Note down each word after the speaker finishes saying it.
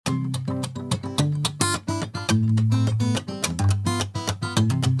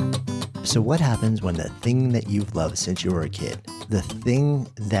So what happens when the thing that you've loved since you were a kid, the thing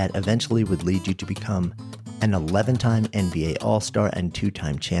that eventually would lead you to become an 11-time NBA All-Star and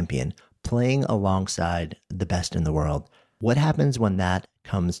 2-time champion, playing alongside the best in the world, what happens when that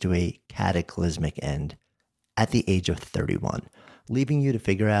comes to a cataclysmic end at the age of 31, leaving you to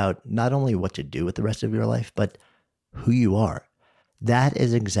figure out not only what to do with the rest of your life, but who you are? That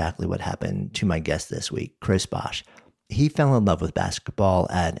is exactly what happened to my guest this week, Chris Bosh. He fell in love with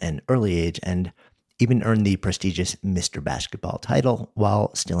basketball at an early age and even earned the prestigious Mr. Basketball title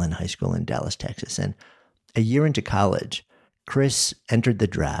while still in high school in Dallas, Texas. And a year into college, Chris entered the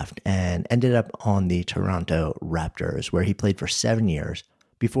draft and ended up on the Toronto Raptors, where he played for 7 years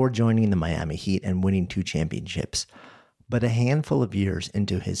before joining the Miami Heat and winning 2 championships. But a handful of years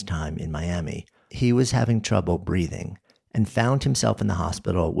into his time in Miami, he was having trouble breathing and found himself in the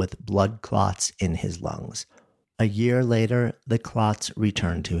hospital with blood clots in his lungs. A year later, the clots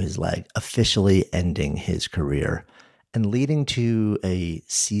returned to his leg, officially ending his career and leading to a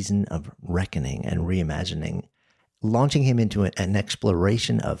season of reckoning and reimagining, launching him into an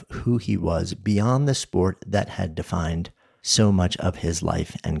exploration of who he was beyond the sport that had defined so much of his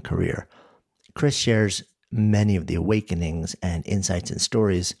life and career. Chris shares many of the awakenings and insights and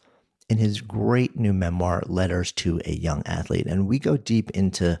stories in his great new memoir, Letters to a Young Athlete. And we go deep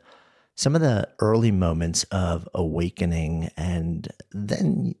into some of the early moments of awakening and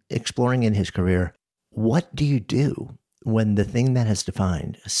then exploring in his career, what do you do when the thing that has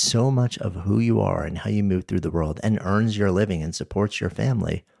defined so much of who you are and how you move through the world and earns your living and supports your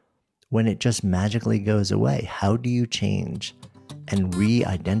family, when it just magically goes away? How do you change and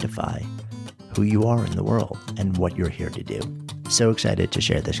re-identify who you are in the world and what you're here to do? So excited to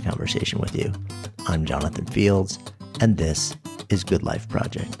share this conversation with you. I'm Jonathan Fields, and this is Good Life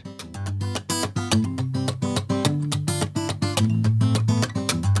Project.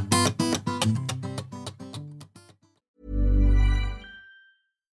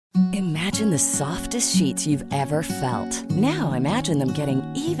 Imagine the softest sheets you've ever felt. Now imagine them getting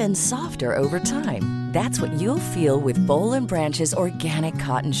even softer over time. That's what you'll feel with Boll & Branch's organic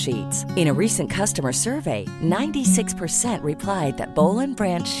cotton sheets. In a recent customer survey, 96% replied that Boll &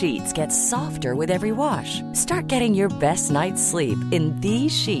 Branch sheets get softer with every wash. Start getting your best night's sleep in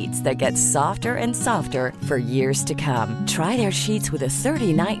these sheets that get softer and softer for years to come. Try their sheets with a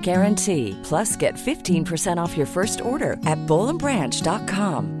 30-night guarantee. Plus, get 15% off your first order at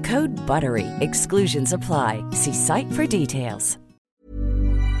bollandbranch.com. Code BUTTERY. Exclusions apply. See site for details.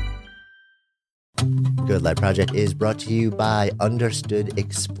 Good Life Project is brought to you by Understood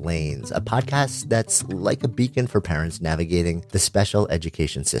Explains, a podcast that's like a beacon for parents navigating the special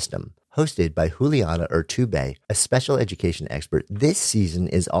education system. Hosted by Juliana Urtubey, a special education expert, this season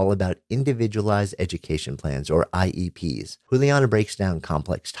is all about individualized education plans, or IEPs. Juliana breaks down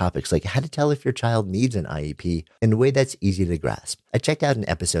complex topics like how to tell if your child needs an IEP in a way that's easy to grasp. I checked out an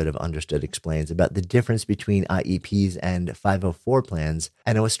episode of Understood Explains about the difference between IEPs and 504 plans,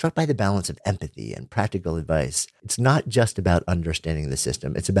 and I was struck by the balance of empathy and practical advice. It's not just about understanding the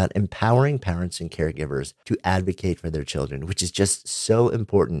system, it's about empowering parents and caregivers to advocate for their children, which is just so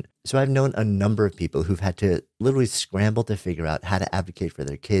important. So I've known a number of people who've had to literally scramble to figure out how to advocate for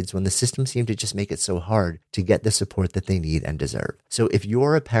their kids when the system seemed to just make it so hard to get the support that they need and deserve. So if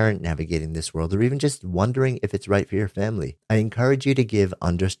you're a parent navigating this world, or even just wondering if it's right for your family, I encourage you to give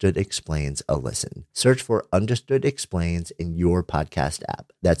Understood Explains a listen. Search for Understood Explains in your podcast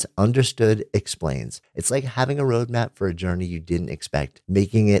app. That's Understood Explains. It's like having a roadmap for a journey you didn't expect,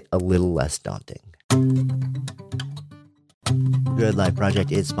 making it a little less daunting. Good Life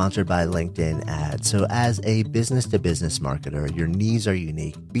Project is sponsored by LinkedIn Ads. So as a business-to-business marketer, your needs are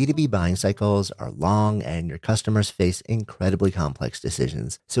unique. B2B buying cycles are long and your customers face incredibly complex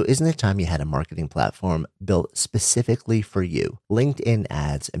decisions. So isn't it time you had a marketing platform built specifically for you? LinkedIn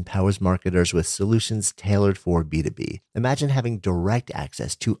Ads empowers marketers with solutions tailored for B2B. Imagine having direct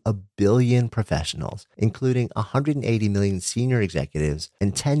access to 1 billion professionals, including 180 million senior executives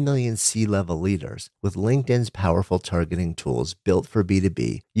and 10 million C-level leaders. With LinkedIn's powerful targeting tools built for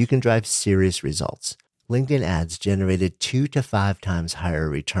B2B, you can drive serious results. LinkedIn Ads generated 2 to 5 times higher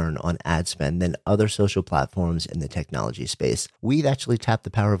return on ad spend than other social platforms in the technology space. We've actually tapped the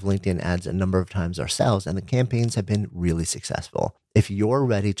power of LinkedIn Ads a number of times ourselves, and the campaigns have been really successful. If you're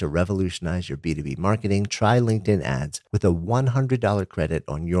ready to revolutionize your B2B marketing, try LinkedIn Ads with a $100 credit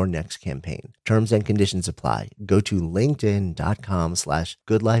on your next campaign. Terms and conditions apply. Go to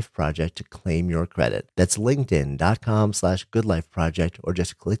linkedin.com/goodlifeproject to claim your credit. That's linkedin.com/goodlifeproject, or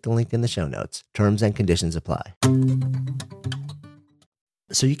just click the link in the show notes. Terms and conditions apply.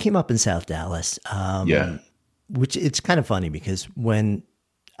 So you came up in South Dallas, Yeah. which it's kind of funny because when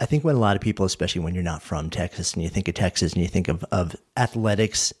I think when a lot of people, especially when you're not from Texas and you think of Texas and you think of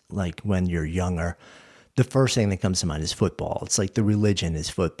athletics, like when you're younger, the first thing that comes to mind is football. It's like the religion is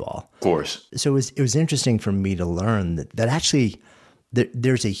football. Of course. So it was interesting for me to learn that actually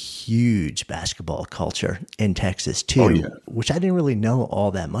there's a huge basketball culture in Texas too, which I didn't really know all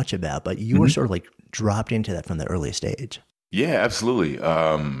that much about, but you were sort of like dropped into that from the earliest age. Yeah, absolutely.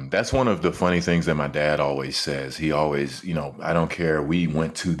 That's one of the funny things that my dad always says. He always, I don't care. We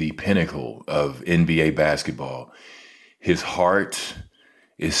went to the pinnacle of NBA basketball. His heart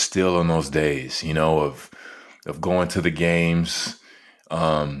is still in those days, of going to the games,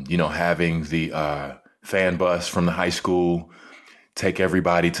 having the fan bus from the high school, take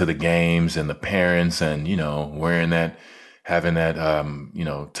everybody to the games and the parents and, wearing that, having that,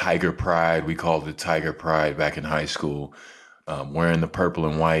 Tiger Pride. We called it Tiger Pride back in high school. Wearing the purple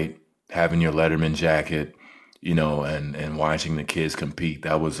and white, having your Letterman jacket, and watching the kids compete.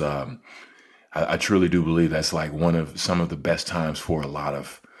 That was, I truly do believe that's like some of the best times for a lot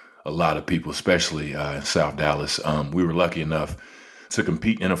of people, especially in South Dallas. We were lucky enough to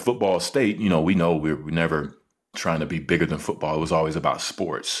compete in a football state. We know we're never trying to be bigger than football. It was always about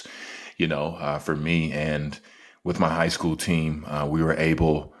sports, for me. And with my high school team, we were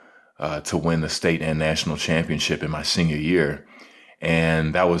able to win the state and national championship in my senior year.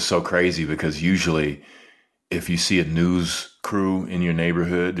 And that was so crazy because usually if you see a news crew in your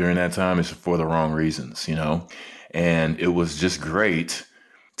neighborhood during that time, it's for the wrong reasons, And it was just great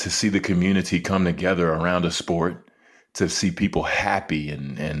to see the community come together around a sport, to see people happy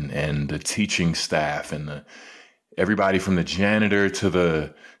and the teaching staff and everybody from the janitor to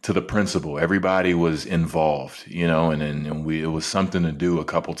the principal, everybody was involved, and it was something to do a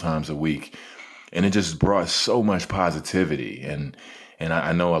couple times a week. And it just brought so much positivity. And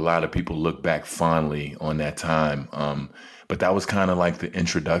I know a lot of people look back fondly on that time. But that was kind of like the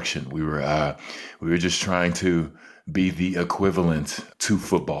introduction. We were just trying to be the equivalent to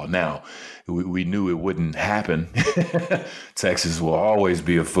football. Now, we knew it wouldn't happen. Texas will always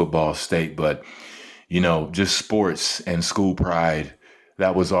be a football state, but just sports and school pride,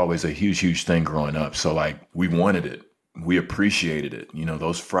 that was always a huge, huge thing growing up. So like we wanted it. We appreciated it.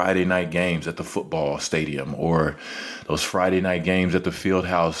 Those Friday night games at the football stadium or those Friday night games at the field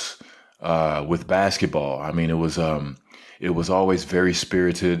house with basketball. I mean, it was always very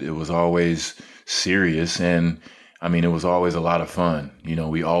spirited. It was always serious. And I mean, it was always a lot of fun.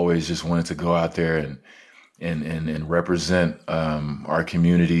 We always just wanted to go out there and represent our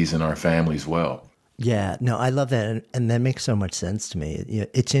communities and our families well. Yeah, no, I love that. And that makes so much sense to me.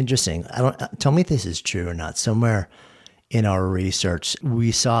 It's interesting. Tell me if this is true or not. Somewhere in our research,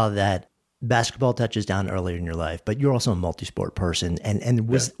 we saw that basketball touches down earlier in your life, but you're also a multi-sport person. And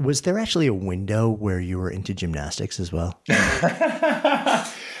was there actually a window where you were into gymnastics as well? I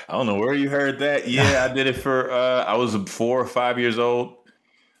don't know where you heard that. Yeah, I did it for, I was 4 or 5 years old.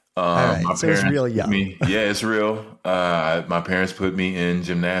 All right, so it's real young. Yeah, it's real. My parents put me in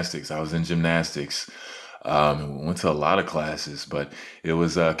gymnastics. I was in gymnastics. We went to a lot of classes, but it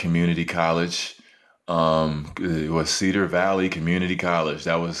was a community college. It was Cedar Valley Community College.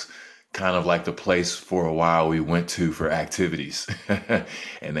 That was kind of like the place for a while we went to for activities.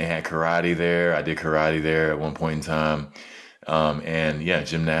 And they had karate there. I did karate there at one point in time. And yeah,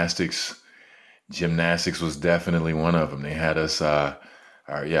 gymnastics was definitely one of them. They had us, they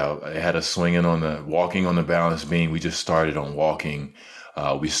had us walking on the balance beam. We just started on walking.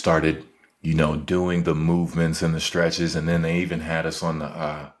 We started, doing the movements and the stretches. And then they even had us on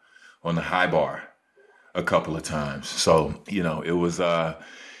the high bar a couple of times. So, it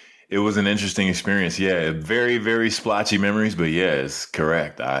was an interesting experience. Yeah, very, very splotchy memories, but yeah, it's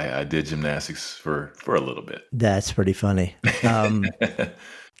correct. I did gymnastics for a little bit. That's pretty funny. Yeah,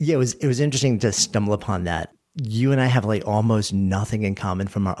 it was interesting to stumble upon that. You and I have like almost nothing in common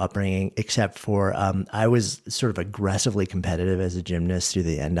from our upbringing, except for I was sort of aggressively competitive as a gymnast through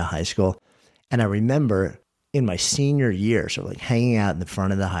the end of high school. And I remember in my senior year, sort of like hanging out in the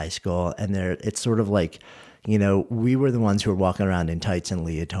front of the high school, and it's sort of like, we were the ones who were walking around in tights and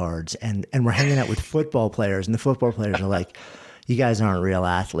leotards, and we're hanging out with football players, and the football players are like, you guys aren't real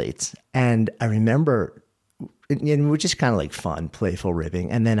athletes. And I remember, and it was just kind of like fun, playful ribbing.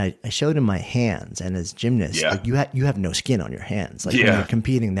 And then I showed him my hands, and as gymnasts, like you have no skin on your hands. Like when you're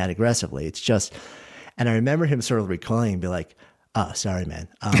competing that aggressively, it's just, and I remember him sort of recoiling and be like, oh, sorry, man.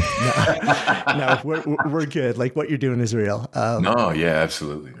 No, we're good. Like what you're doing is real. No, yeah,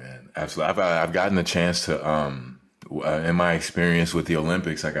 absolutely, man. Absolutely. I've gotten the chance to, in my experience with the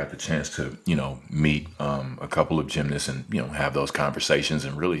Olympics, I got the chance to, meet a couple of gymnasts and, have those conversations,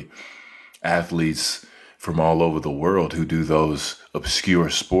 and really athletes from all over the world who do those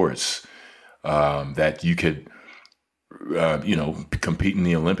obscure sports that you could, compete in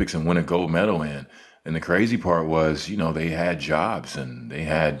the Olympics and win a gold medal in. And the crazy part was, they had jobs and they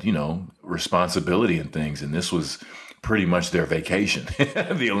had, responsibility and things. And this was pretty much their vacation.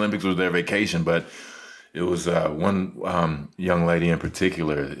 The Olympics was their vacation, but it was one young lady in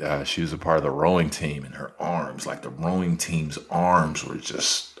particular. She was a part of the rowing team, and her arms, like the rowing team's arms were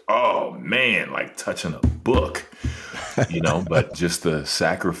just, oh man, like touching a book, but just the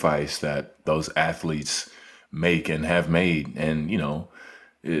sacrifice that those athletes make and have made. And,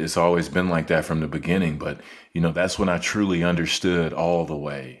 it's always been like that from the beginning. But, that's when I truly understood all the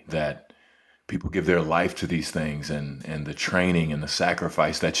way that people give their life to these things, and the training and the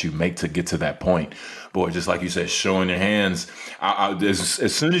sacrifice that you make to get to that point. Boy, just like you said, showing your hands.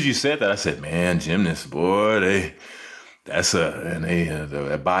 As soon as you said that, I said, man, gymnasts, boy,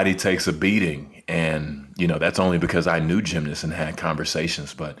 the body takes a beating. And, that's only because I knew gymnasts and had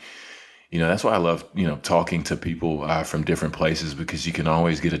conversations. But, that's why I love, talking to people from different places, because you can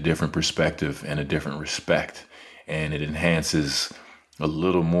always get a different perspective and a different respect. And it enhances a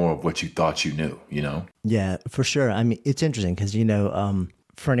little more of what you thought you knew, Yeah, for sure. I mean, it's interesting because,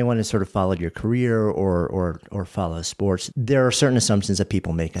 for anyone who sort of followed your career or follows sports, there are certain assumptions that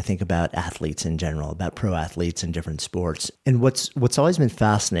people make, I think, about athletes in general, about pro athletes in different sports. And what's always been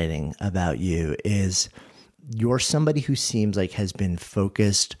fascinating about you is you're somebody who seems like has been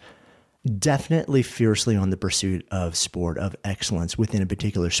focused definitely fiercely on the pursuit of sport, of excellence within a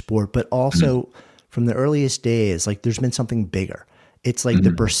particular sport, but also from the earliest days, like there's been something bigger. It's like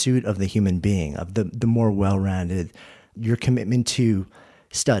the pursuit of the human being, of the more well-rounded, your commitment to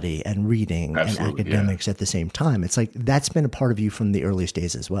study and reading and academics at the same time. It's like that's been a part of you from the earliest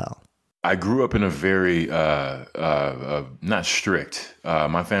days as well. I grew up in a very, not strict,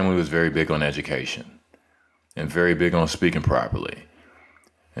 my family was very big on education and very big on speaking properly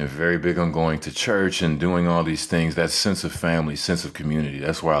and very big on going to church and doing all these things, that sense of family, sense of community.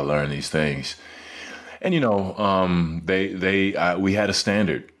 That's where I learned these things. And, we had a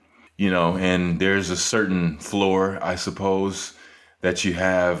standard, and there's a certain floor, I suppose, that you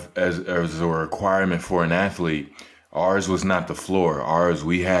have as a requirement for an athlete. Ours was not the floor. Ours,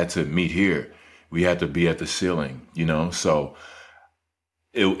 we had to meet here. We had to be at the ceiling, so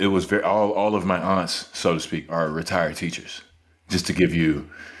it was very, all of my aunts, so to speak, are retired teachers, just to give you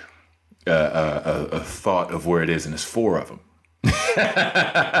a thought of where it is. And there's 4 of them.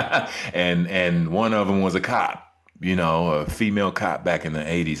 and one of them was a cop, a female cop back in the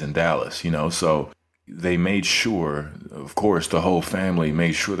 80s in Dallas, so they made sure, of course, the whole family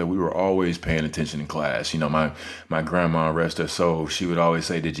made sure that we were always paying attention in class. My grandma, rest her soul, she would always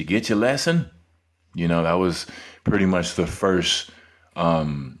say, "Did you get your lesson?" That was pretty much the first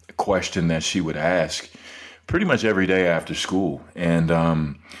question that she would ask pretty much every day after school. And,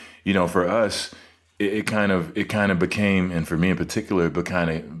 for us, it kind of became, and for me in particular,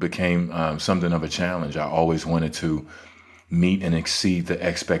 it became something of a challenge. I always wanted to meet and exceed the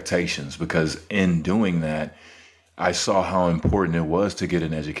expectations, because in doing that, I saw how important it was to get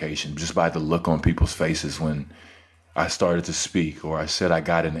an education just by the look on people's faces when I started to speak, or I said I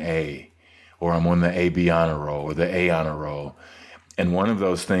got an A, or I'm on the AB honor roll or the A honor roll. And one of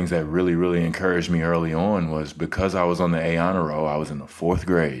those things that really, really encouraged me early on was because I was on the A honor roll, I was in the 4th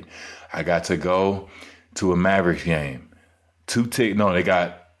grade. I got to go to a Mavericks game. They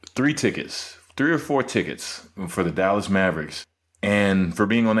got 3 tickets. 3 or 4 tickets for the Dallas Mavericks, and for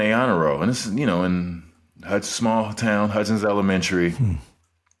being on the A honor roll. And this is, in small town, Hudson's Elementary,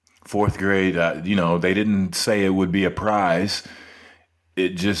 4th grade. They didn't say it would be a prize.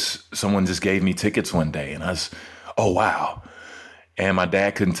 Someone just gave me tickets one day, and I was, oh wow. And my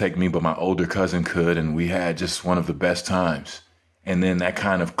dad couldn't take me, but my older cousin could, and we had just one of the best times. And then that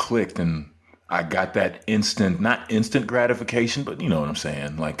kind of clicked, and I got that not instant gratification, but you know what I'm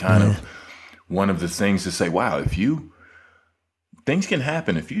saying, like kind of one of the things to say, wow, things can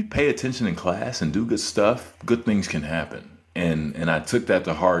happen. If you pay attention in class and do good stuff, good things can happen. And I took that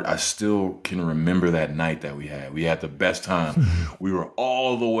to heart. I still can remember that night that we had. We had the best time. We were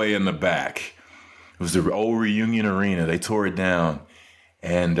all the way in the back. It was the old Reunion Arena. They tore it down.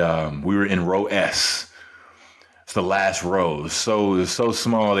 And we were in row S. It's the last row. It was so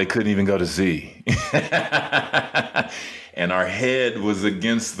small they couldn't even go to Z. And our head was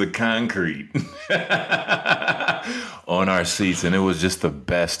against the concrete on our seats. And it was just the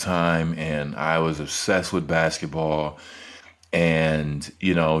best time. And I was obsessed with basketball. And,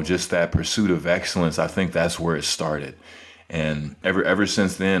 just that pursuit of excellence, I think that's where it started. And ever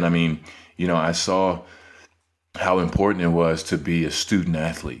since then, I saw how important it was to be a student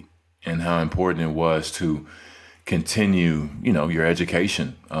athlete. and how important it was to continue, your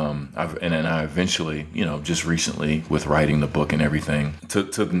education. And I eventually, just recently with writing the book and everything,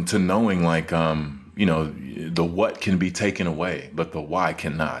 to knowing like, the what can be taken away, but the why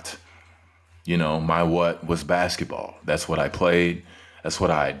cannot. My what was basketball. That's what I played. That's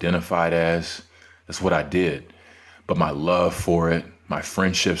what I identified as. That's what I did. But my love for it, my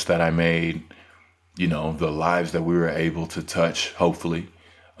friendships that I made, the lives that we were able to touch, hopefully,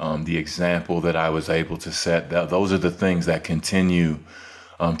 the example that I was able to set, those are the things that continue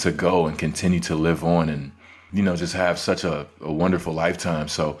to go and continue to live on and, just have such a wonderful lifetime.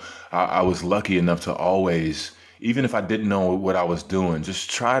 So I was lucky enough to always, even if I didn't know what I was doing, just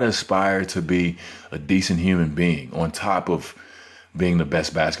try to aspire to be a decent human being on top of being the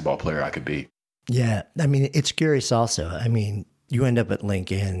best basketball player I could be. Yeah. I mean, it's curious also. I mean, you end up at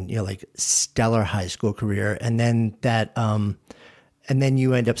Lincoln, like stellar high school career. And then and then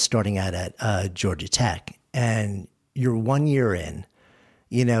you end up starting out at Georgia Tech, and you're 1 year in,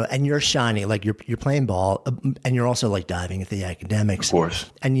 and you're shining, like you're playing ball, and you're also like diving into the academics. Of course.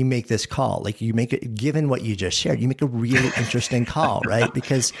 And you make this call, like you make it, given what you just shared, you make a really interesting call, right?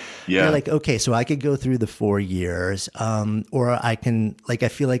 Because you're like, okay, so I could go through the 4 years, or I can, like, I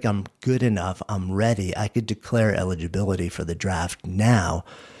feel like I'm good enough, I'm ready, I could declare eligibility for the draft now,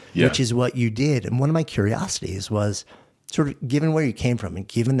 which is what you did. And one of my curiosities was sort of, given where you came from and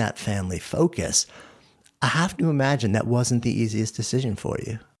given that family focus, I have to imagine that wasn't the easiest decision for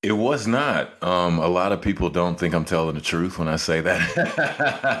you. It was not. A lot of people don't think I'm telling the truth when I say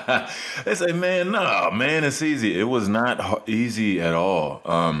that. They say, man, it's easy. It was not easy at all.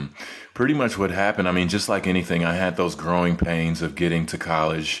 Pretty much what happened, I mean, just like anything, I had those growing pains of getting to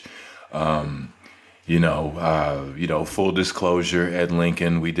college. Full disclosure, at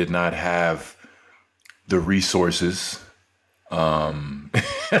Lincoln, we did not have the resources.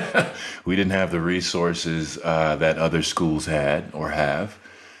 We didn't have the resources that other schools had or have.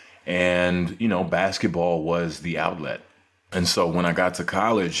 And, basketball was the outlet. And so when I got to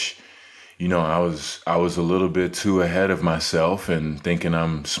college, I was a little bit too ahead of myself and thinking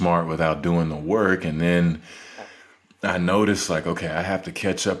I'm smart without doing the work. And then I noticed, like, okay, I have to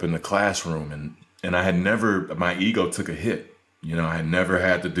catch up in the classroom. And I had never, my ego took a hit. I had never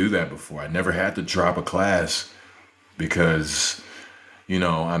had to do that before. I never had to drop a class because,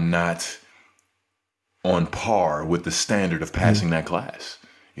 I'm not on par with the standard of passing that class,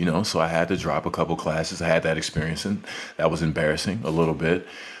 so I had to drop a couple classes. I had that experience, and that was embarrassing a little bit,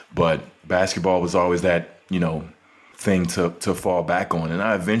 but basketball was always that, thing to fall back on. And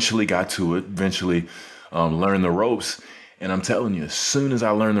I eventually got to it, learned the ropes. And I'm telling you, as soon as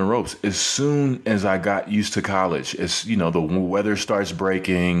I learned the ropes, as soon as I got used to college, as the weather starts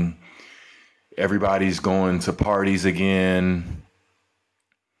breaking, everybody's going to parties again,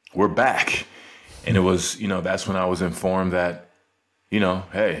 we're back. And it was, that's when I was informed that,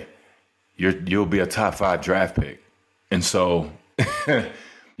 hey, you'll be a top 5 draft pick. And so, the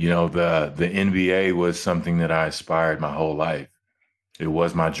NBA was something that I aspired my whole life. It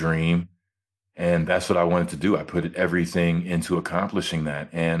was my dream. And that's what I wanted to do. I put everything into accomplishing that.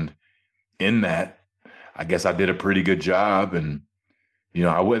 And in that, I guess I did a pretty good job. And,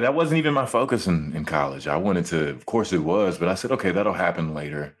 that wasn't even my focus in college. I wanted to, of course it was, but I said, okay, that'll happen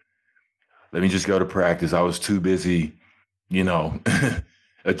later. Let me just go to practice. I was too busy,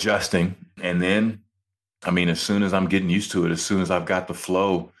 adjusting. And then, as soon as I'm getting used to it, as soon as I've got the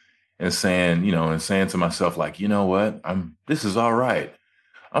flow and saying to myself, like, what, this is all right.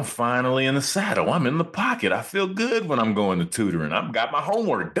 I'm finally in the saddle. I'm in the pocket. I feel good when I'm going to tutoring. I've got my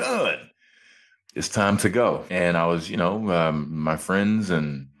homework done. It's time to go. And I was, my friends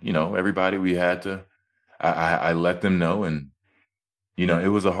and, everybody, we had to, I let them know. And,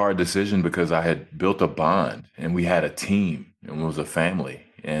 it was a hard decision because I had built a bond and we had a team and it was a family.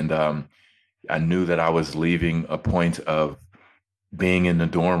 And I knew that I was leaving a point of being in the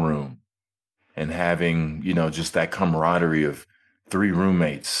dorm room and having, just that camaraderie of 3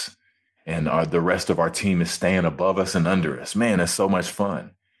 roommates and the rest of our team is staying above us and under us. Man, that's so much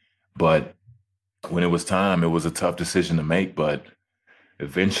fun. But when it was time, it was a tough decision to make. But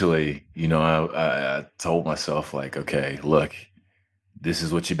eventually, I told myself, like, okay, look, this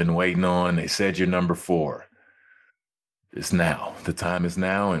is what you've been waiting on. They said you're number 4. It's now. The time is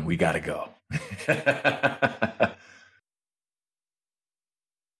now, and we got to go.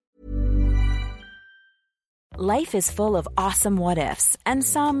 Life is full of awesome what-ifs, and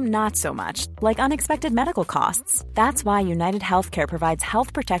some not so much, like unexpected medical costs. That's why United Healthcare provides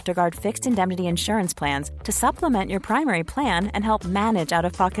Health Protector Guard fixed indemnity insurance plans to supplement your primary plan and help manage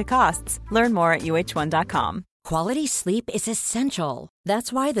out-of-pocket costs. Learn more at uh1.com. Quality sleep is essential.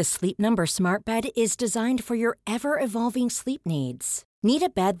 That's why the Sleep Number Smart Bed is designed for your ever-evolving sleep needs. Need a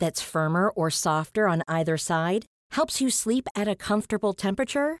bed that's firmer or softer on either side? Helps you sleep at a comfortable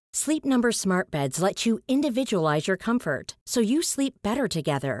temperature? Sleep Number Smart Beds let you individualize your comfort, so you sleep better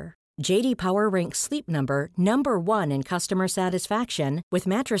together. J.D. Power ranks Sleep Number number 1 in customer satisfaction with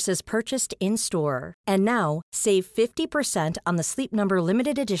mattresses purchased in-store. And now, save 50% on the Sleep Number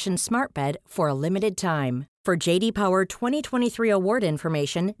Limited Edition Smart Bed for a limited time. For J.D. Power 2023 award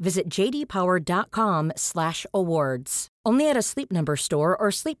information, visit jdpower.com/awards. Only at a Sleep Number store or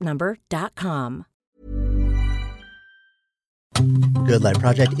sleepnumber.com. Good Life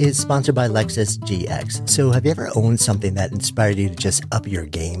Project is sponsored by Lexus GX. So have you ever owned something that inspired you to just up your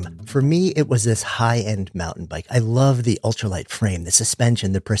game? For me, it was this high-end mountain bike. I love the ultralight frame, the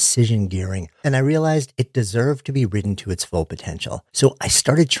suspension, the precision gearing, and I realized it deserved to be ridden to its full potential. So I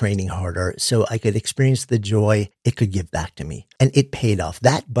started training harder so I could experience the joy it could give back to me. And it paid off.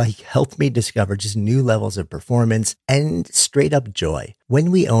 That bike helped me discover just new levels of performance and straight up joy.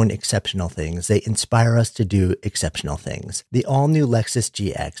 When we own exceptional things, they inspire us to do exceptional things. The all-new Lexus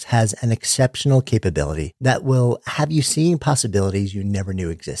GX has an exceptional capability that will have you seeing possibilities you never knew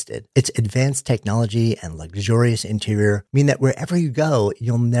existed. Its advanced technology and luxurious interior mean that wherever you go,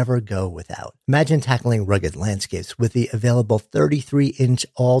 you'll never go without. Imagine tackling rugged landscapes with the available 33-inch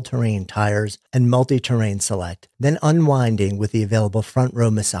all-terrain tires and multi-terrain select, then unwinding with the available front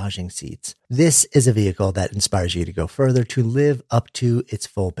row massaging seats. This is a vehicle that inspires you to go further, to live up to its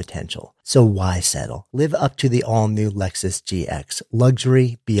full potential. So why settle? Live up to the all-new Lexus GX,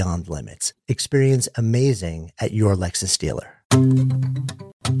 luxury beyond limits. Experience amazing at your Lexus dealer.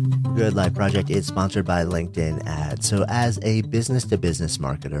 Good Life Project is sponsored by LinkedIn Ads. So as a business-to-business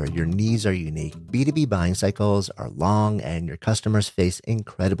marketer, your needs are unique. B2B buying cycles are long and your customers face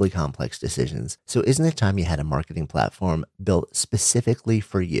incredibly complex decisions. So isn't it time you had a marketing platform built specifically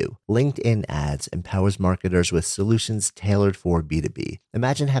for you? LinkedIn Ads empowers marketers with solutions tailored for B2B.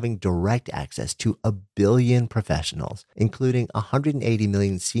 Imagine having direct access to 1 billion professionals, including 180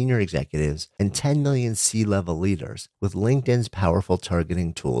 million senior executives and 10 million C-level leaders. With LinkedIn's powerful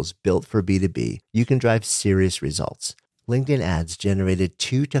targeting tools built for B2B, you can drive serious results. LinkedIn Ads generated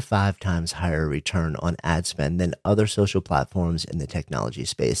 2 to 5 times higher return on ad spend than other social platforms in the technology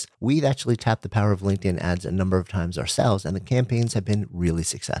space. We've actually tapped the power of LinkedIn Ads a number of times ourselves, and the campaigns have been really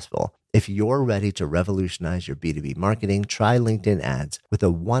successful. If you're ready to revolutionize your B2B marketing, try LinkedIn Ads with a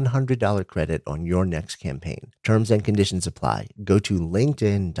 $100 credit on your next campaign. Terms and conditions apply. Go to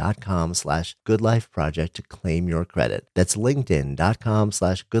linkedin.com/goodlifeproject to claim your credit. That's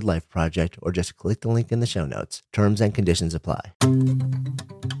linkedin.com/goodlifeproject, or just click the link in the show notes. Terms and conditions apply.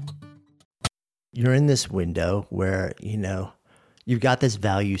 You're in this window where, you've got this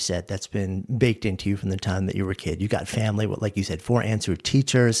value set that's been baked into you from the time that you were a kid. You got family, like you said, 4 aunts who are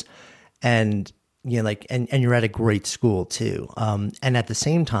teachers, and and you're at a great school too. And at the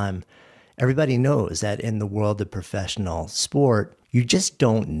same time, everybody knows that in the world of professional sport, you just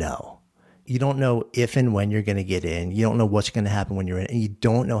don't know. You don't know if and when you're going to get in. You don't know what's going to happen when you're in, and you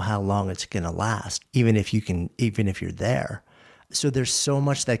don't know how long it's going to last, even if you're there. So there's so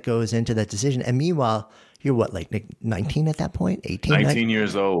much that goes into that decision. And meanwhile, you're what, like 19 at that point? 18? 19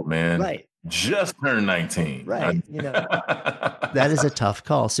 years old, man. Right. Just turned 19. Right. That is a tough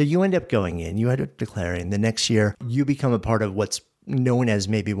call. So you end up going in, you end up declaring. The next year, you become a part of what's known as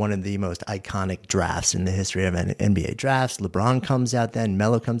maybe one of the most iconic drafts in the history of NBA drafts. LeBron comes out then,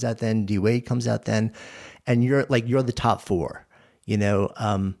 Melo comes out then, D-Wade comes out then, and you're the top 4. You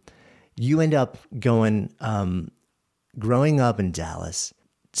end up going, growing up in Dallas,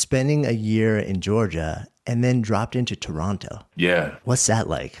 spending a year in Georgia, and then dropped into Toronto. Yeah. What's that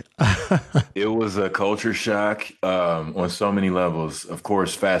like? It was a culture shock on so many levels. Of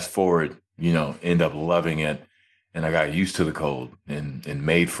course, fast forward, end up loving it. And I got used to the cold and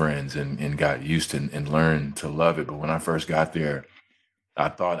made friends and got used to and learned to love it. But when I first got there, I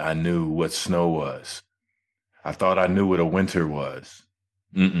thought I knew what snow was. I thought I knew what a winter was.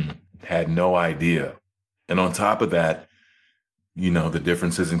 Had no idea. And on top of that, the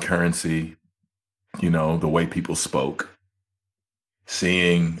differences in currency, the way people spoke,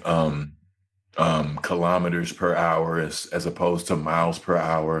 seeing kilometers per hour as opposed to miles per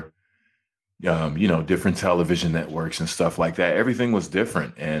hour, different television networks and stuff like that. Everything was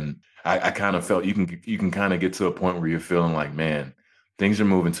different. And I kind of felt you can kind of get to a point where you're feeling like, man, things are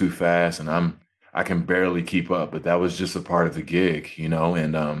moving too fast and I can barely keep up. But that was just a part of the gig, and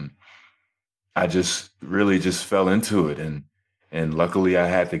I just really just fell into it. And luckily I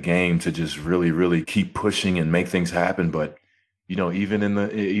had the game to just really, really keep pushing and make things happen. But,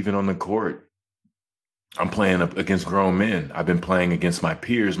 even on the court, I'm playing up against grown men. I've been playing against my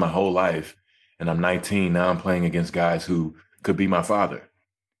peers my whole life, and I'm 19 now. I'm playing against guys who could be my father,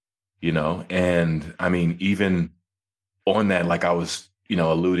 you know. And I mean, even on that, like I was,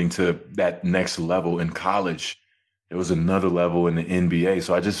 alluding to that next level in college, there was another level in the NBA.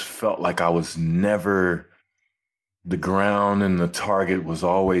 So I just felt like I was never, the ground and the target was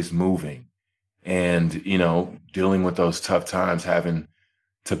always moving. And, dealing with those tough times, having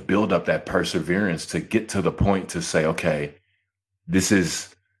to build up that perseverance to get to the point to say, okay, this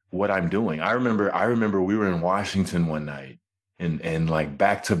is what I'm doing. I remember we were in Washington one night, and like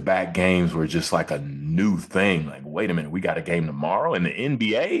back-to-back games were just like a new thing. Like, wait a minute, we got a game tomorrow in the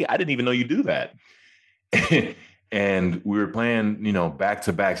NBA? I didn't even know you do that. And we were playing,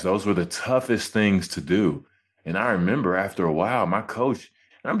 back-to-backs. Those were the toughest things to do. And I remember after a while, my coach,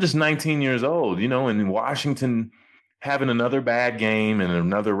 I'm just 19 years old, and in Washington, having another bad game and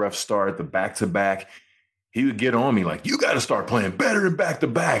another rough start, the back-to-back, he would get on me like, you got to start playing better in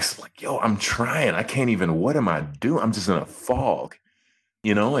back-to-backs. Like, yo, I'm trying. I can't even, what am I doing? I'm just in a fog,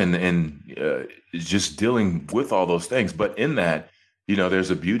 and just dealing with all those things. But in that,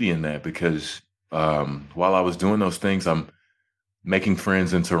 there's a beauty in that because while I was doing those things, I'm making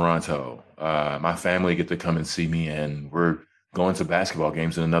friends in Toronto. My family get to come and see me, and we're going to basketball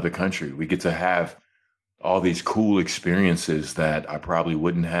games in another country. We get to have all these cool experiences that I probably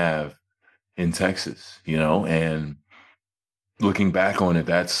wouldn't have in Texas, and looking back on it,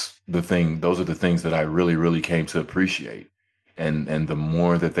 that's the thing. Those are the things that I really, really came to appreciate. And the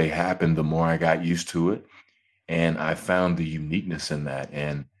more that they happened, the more I got used to it. And I found the uniqueness in that.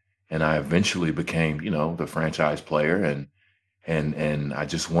 And I eventually became, the franchise player, and I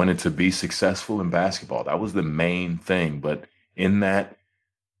just wanted to be successful in basketball. That was the main thing. But in that,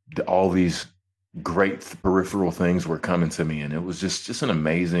 all these great peripheral things were coming to me, and it was just an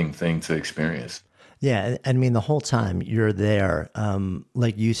amazing thing to experience. Yeah, I mean, the whole time you're there,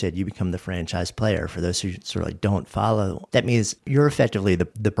 like you said, you become the franchise player. For those who sort of like don't follow, that means you're effectively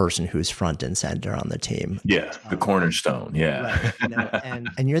the person who's front and center on the team. Yeah, the cornerstone. Yeah, right,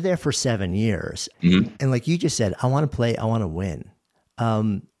 and you're there for 7 years, mm-hmm. And like you just said, I want to play, I want to win.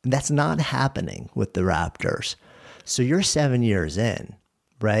 That's not happening with the Raptors. So you're 7 years in,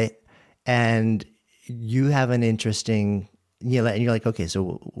 right? And you have an interesting, and you're like, okay,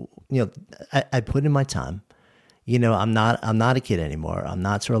 so, I put in my time, I'm not a kid anymore. I'm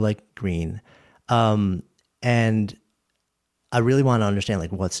not sort of like Green. And I really want to understand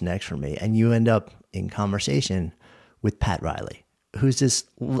like what's next for me. And you end up in conversation with Pat Riley, who's this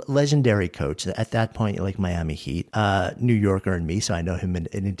legendary coach. At that point, you're like Miami Heat, New Yorker and me. So I know him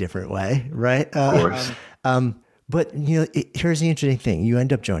in a different way. Right. Of course. But, here's the interesting thing. You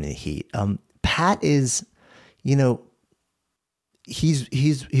end up joining the Heat. Pat is,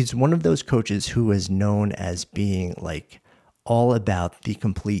 he's one of those coaches who is known as being like all about the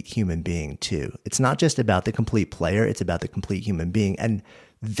complete human being too. It's not just about the complete player. It's about the complete human being, and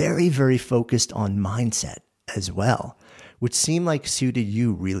very, very focused on mindset as well, which seemed like suited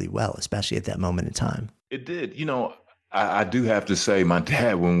you really well, especially at that moment in time. It did. I do have to say, my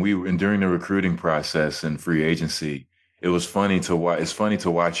dad, when we were during the recruiting process and free agency, it was funny to watch. It's funny to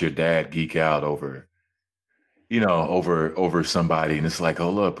watch your dad geek out over somebody, and it's like, oh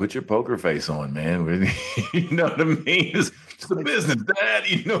look, put your poker face on, man. You know what I mean? It's the business, Dad.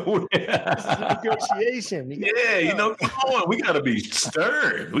 It's a negotiation. Yeah, come on, we got to be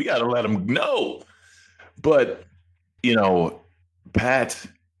stern. We got to let them know. But Pat,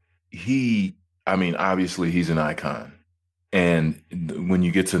 obviously he's an icon. And when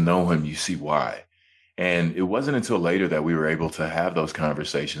you get to know him, you see why. And it wasn't until later that we were able to have those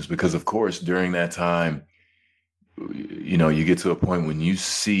conversations because, of course, during that time, you get to a point when you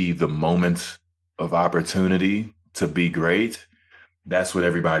see the moment of opportunity to be great. That's what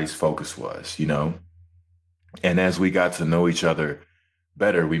everybody's focus was, And as we got to know each other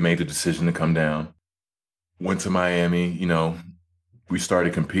better, we made the decision to come down, went to Miami, we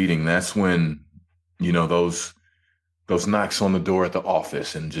started competing. That's when, those knocks on the door at the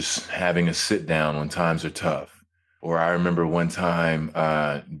office and just having a sit down when times are tough. Or I remember one time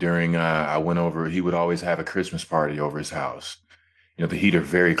during, I went over, he would always have a Christmas party over his house. The Heat are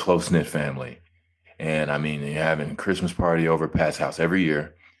very close-knit family. And you're having a Christmas party over at Pat's house every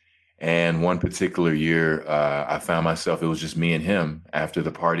year. And one particular year, I found myself, it was just me and him after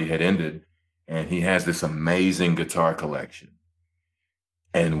the party had ended. And he has this amazing guitar collection.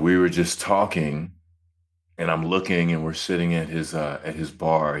 And we were just talking. And I'm looking, and we're sitting at his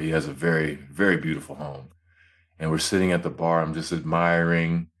bar. He has a very, very beautiful home. And we're sitting at the bar. I'm just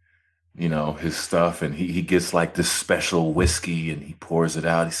admiring his stuff, and he gets like this special whiskey and he pours it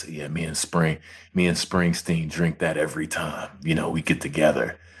out. He said, yeah, me and Springsteen drink that every time, we get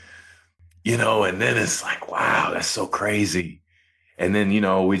together, and then it's like, wow, that's so crazy. And then,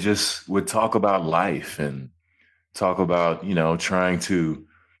 we just would talk about life and talk about, trying to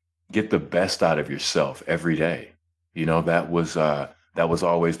get the best out of yourself every day. That was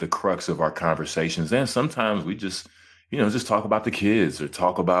always the crux of our conversations. And sometimes we just talk about the kids or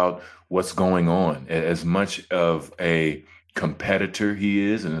talk about what's going on. As much of a competitor he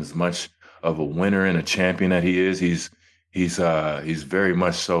is, and as much of a winner and a champion that he is, he's very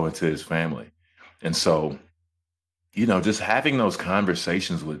much so into his family. And so, just having those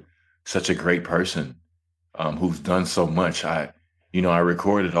conversations with such a great person who's done so much, I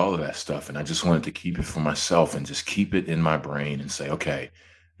recorded all of that stuff, and I just wanted to keep it for myself and just keep it in my brain and say, okay,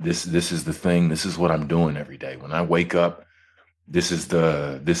 this is the thing. This is what I'm doing every day. When I wake up, this is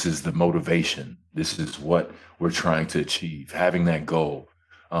the motivation. This is what we're trying to achieve. Having that goal,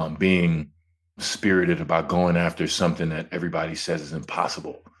 being spirited about going after something that everybody says is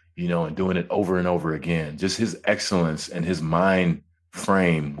impossible, and doing it over and over again. Just his excellence and his mind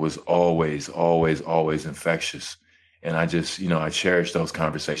frame was always, always, always infectious. And I just, I cherish those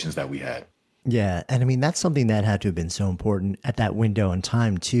conversations that we had. Yeah. And I mean, that's something that had to have been so important at that window in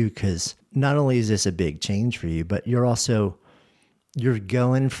time too, because not only is this a big change for you, but you're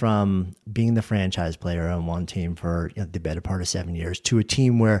going from being the franchise player on one team for the better part of 7 years to a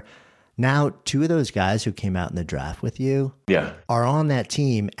team where now two of those guys who came out in the draft with you are on that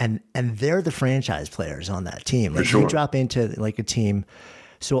team, and they're the franchise players on that team. Like, you drop into like a team.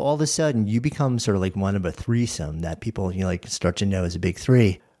 So all of a sudden you become sort of like one of a threesome that people, start to know as a big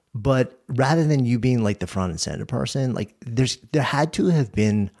three. But rather than you being like the front and center person, like there had to have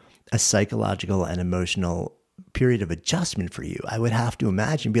been a psychological and emotional period of adjustment for you. I would have to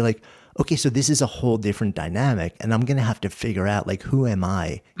imagine, be like, okay, so this is a whole different dynamic, and I'm going to have to figure out like, who am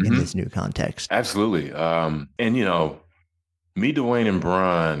I in this new context? Absolutely. And me, Dwayne, and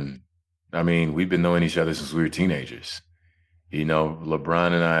Bron, I mean, we've been knowing each other since we were teenagers.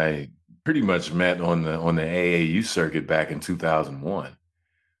 LeBron and I pretty much met on the AAU circuit back in 2001,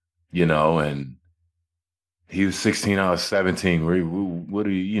 and he was 16, I was 17. What are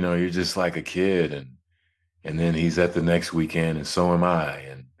you, you're just like a kid. And then he's at the next weekend, and so am I.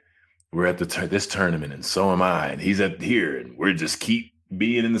 And we're at this tournament, and so am I. And he's at here, and we're just keep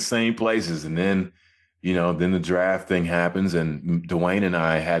being in the same places. And then, then the draft thing happens, and Dwayne and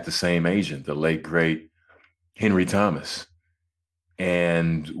I had the same agent, the late, great Henry Thomas.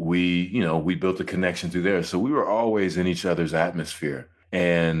 And we built a connection through there. So we were always in each other's atmosphere.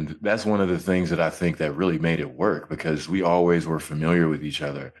 And that's one of the things that I think that really made it work, because we always were familiar with each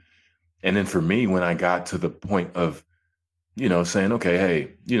other. And then for me, when I got to the point of, saying, okay,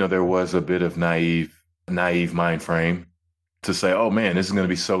 hey, there was a bit of naive mind frame to say, oh man, this is going to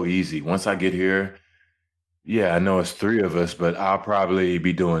be so easy. Once I get here, yeah, I know it's three of us, but I'll probably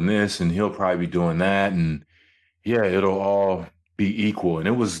be doing this and he'll probably be doing that. And yeah, it'll all be equal. And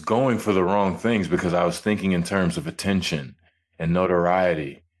it was going for the wrong things, because I was thinking in terms of attention and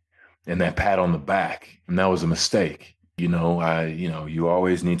notoriety and that pat on the back. And that was a mistake. You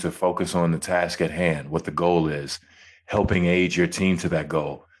always need to focus on the task at hand, what the goal is, helping aid your team to that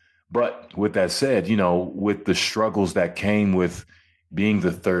goal. But with that said, with the struggles that came with being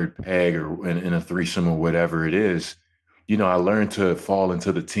the third peg or in a threesome or whatever it is, I learned to fall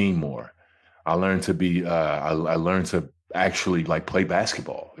into the team more. I learned to I learned to actually like play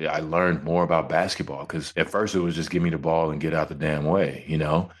basketball. Yeah, I learned more about basketball, because at first it was just give me the ball and get out the damn way,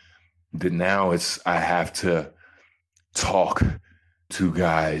 That now I have to talk to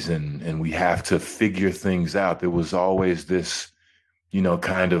guys and we have to figure things out. There was always this,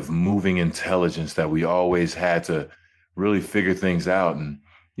 kind of moving intelligence that we always had to really figure things out. And,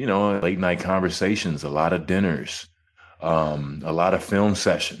 late night conversations, a lot of dinners, a lot of film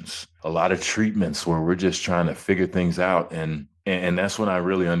sessions, a lot of treatments where we're just trying to figure things out. And that's when I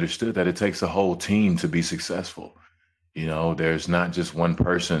really understood that it takes a whole team to be successful. There's not just one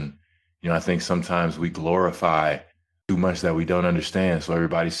person. I think sometimes we glorify too much that we don't understand. So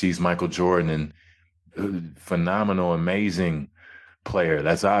everybody sees Michael Jordan and phenomenal, amazing player.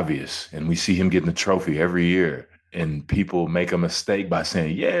 That's obvious. And we see him getting the trophy every year. And people make a mistake by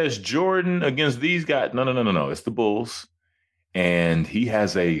saying, yeah, it's Jordan against these guys. No. It's the Bulls. And he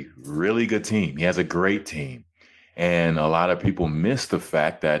has a really good team. He has a great team. And a lot of people miss the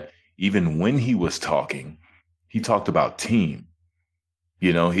fact that even when he was talking, he talked about team.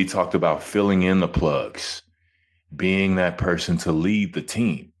 He talked about filling in the plugs, being that person to lead the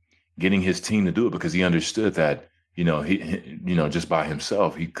team, getting his team to do it, because he understood that Just by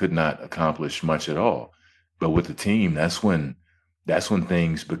himself, he could not accomplish much at all. But with the team, that's when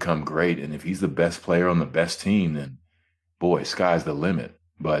things become great. And if he's the best player on the best team, then boy, sky's the limit.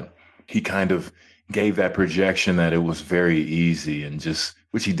 But he kind of gave that projection that it was very easy, and just,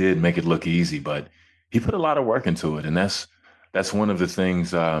 which he did make it look easy, but he put a lot of work into it. And that's one of the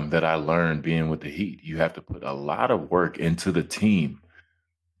things that I learned being with the Heat. You have to put a lot of work into the team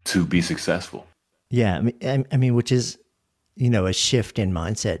to be successful. Yeah. I mean, which is, a shift in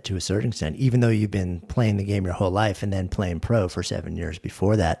mindset to a certain extent, even though you've been playing the game your whole life and then playing pro for 7 years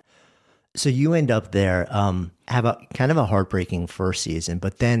before that. So you end up there, have a kind of a heartbreaking first season,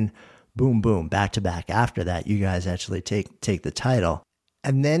 but then boom, boom, back to back. After that, you guys actually take the title.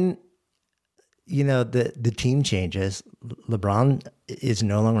 And then, the team changes. LeBron is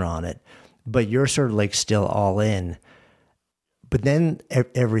no longer on it, but you're sort of like still all in. But then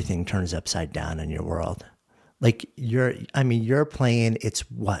everything turns upside down in your world. Like you're playing, it's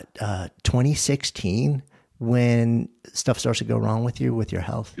what, 2016 when stuff starts to go wrong with you, with your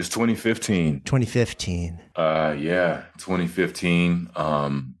health? It's 2015. 2015. 2015.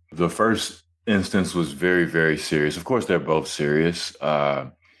 The first instance was very, very serious. Of course, they're both serious.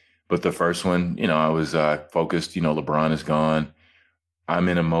 But the first one, I was focused, LeBron is gone. I'm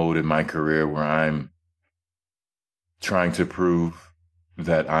in a mode in my career where I'm trying to prove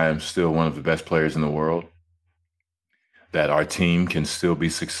that I am still one of the best players in the world, that our team can still be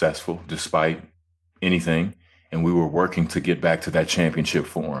successful despite anything. And we were working to get back to that championship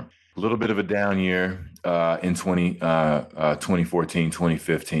form. A little bit of a down year in 2014,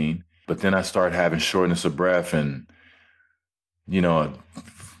 2015. But then I started having shortness of breath and, a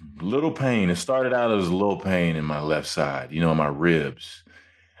little pain. It started out as a little pain in my left side, my ribs.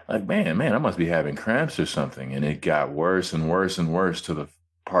 Like, man, I must be having cramps or something. And it got worse and worse and worse to the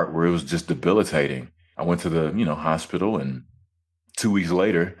part where it was just debilitating. I went to the, hospital, and 2 weeks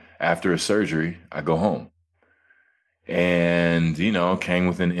later, after a surgery, I go home. And, came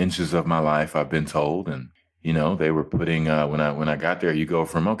within inches of my life, I've been told. And, they were putting, when I got there, you go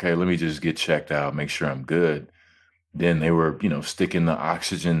from, okay, let me just get checked out, make sure I'm good. Then they were, sticking the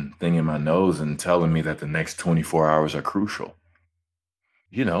oxygen thing in my nose and telling me that the next 24 hours are crucial.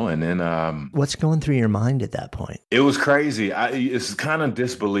 And then... what's going through your mind at that point? It was crazy. It's kind of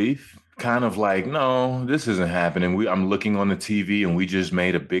disbelief, kind of like, no, this isn't happening. I'm looking on the TV, and we just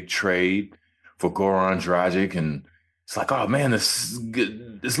made a big trade for Goran Dragic, and it's like, oh man, this is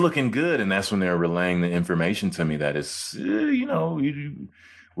good. It's looking good. And that's when they're relaying the information to me that it's, we're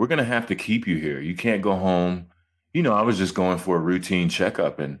going to have to keep you here. You can't go home. I was just going for a routine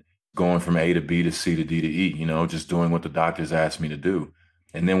checkup and going from A to B to C to D to E, just doing what the doctors asked me to do.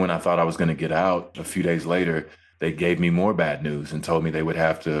 And then when I thought I was going to get out, a few days later, they gave me more bad news and told me they would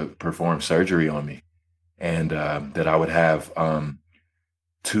have to perform surgery on me, and that I would have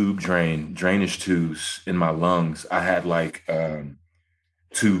drainage tubes in my lungs. I had like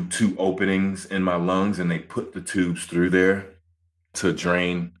two openings in my lungs, and they put the tubes through there to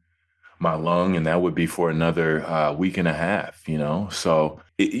drain my lung, and that would be for another week and a half, So,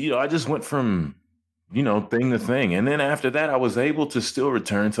 I just went from thing to thing. And then after that, I was able to still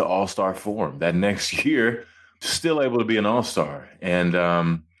return to all-star form. That next year, still able to be an all-star.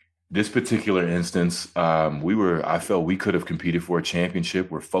 And this particular instance, I felt we could have competed for a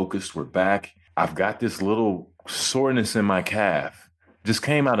championship. We're focused. We're back. I've got this little soreness in my calf. Just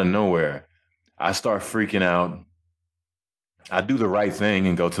came out of nowhere. I start freaking out. I do the right thing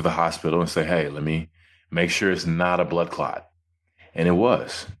and go to the hospital and say, hey, let me make sure it's not a blood clot. And it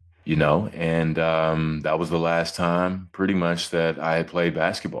was. And that was the last time pretty much that I had played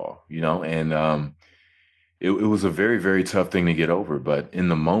basketball, and it was a very, very tough thing to get over. But in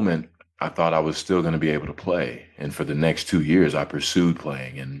the moment, I thought I was still going to be able to play. And for the next 2 years, I pursued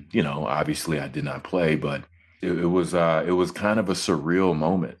playing. And, obviously I did not play, but it was kind of a surreal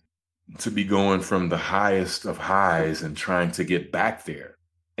moment to be going from the highest of highs and trying to get back there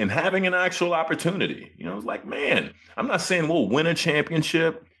and having an actual opportunity. It was like, man, I'm not saying we'll win a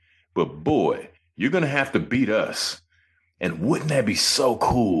championship, but boy, you're going to have to beat us. And wouldn't that be so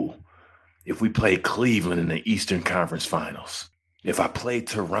cool if we played Cleveland in the Eastern Conference Finals? If I played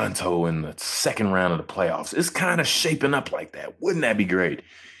Toronto in the second round of the playoffs, it's kind of shaping up like that. Wouldn't that be great?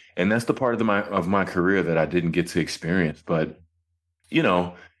 And that's the part of my career that I didn't get to experience. But,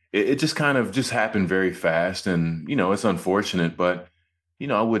 it just kind of just happened very fast. And, it's unfortunate, but,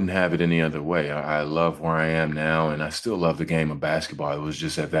 I wouldn't have it any other way. I love where I am now, and I still love the game of basketball. It was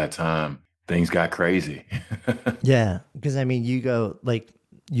just at that time, things got crazy. Yeah, because, you go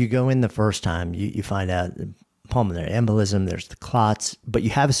in the first time, you find out pulmonary embolism, there's the clots, but you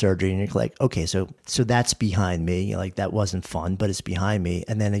have surgery and you're like, okay, so that's behind me. You're like, that wasn't fun, but it's behind me.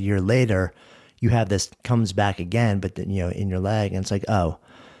 And then a year later, you have this comes back again, but then, in your leg, and it's like, oh,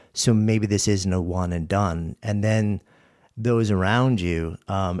 so maybe this isn't a one and done. And then those around you,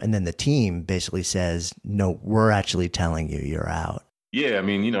 and then the team basically says, no, we're actually telling you you're out. Yeah, I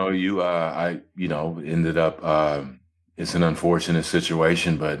mean, I ended up, it's an unfortunate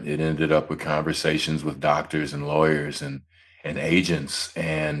situation, but it ended up with conversations with doctors and lawyers and agents.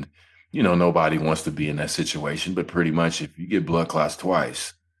 And, nobody wants to be in that situation, but pretty much if you get blood clots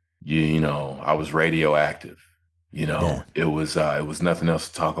twice, I was radioactive. Yeah. It was nothing else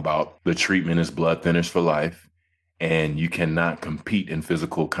to talk about. The treatment is blood thinners for life, and you cannot compete in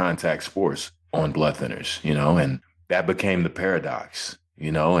physical contact sports on blood thinners, and that became the paradox,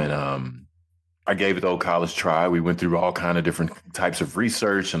 and I gave it the old college try. We went through all kind of different types of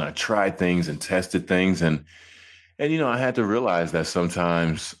research, and I tried things and tested things, and I had to realize that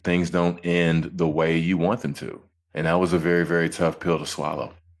sometimes things don't end the way you want them to, and that was a very, very tough pill to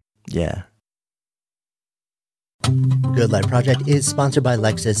swallow. Yeah. Good Life Project is sponsored by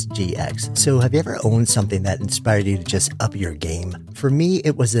Lexus GX. So have you ever owned something that inspired you to just up your game? For me,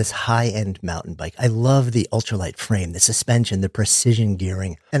 it was this high-end mountain bike. I love the ultralight frame, the suspension, the precision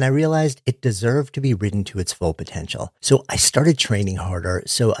gearing, and I realized it deserved to be ridden to its full potential. So I started training harder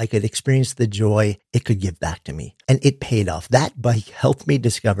so I could experience the joy it could give back to me. And it paid off. That bike helped me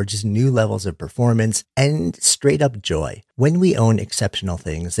discover just new levels of performance and straight up joy. When we own exceptional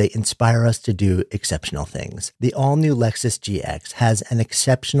things, they inspire us to do exceptional things. The all-new Lexus GX has an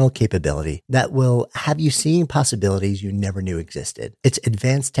exceptional capability that will have you seeing possibilities you never knew existed. Its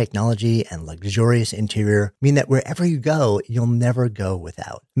advanced technology and luxurious interior mean that wherever you go, you'll never go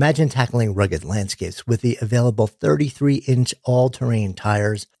without. Imagine tackling rugged landscapes with the available 33-inch all-terrain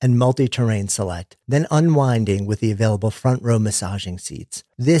tires and multi-terrain select, then unwinding with the available front-row massaging seats.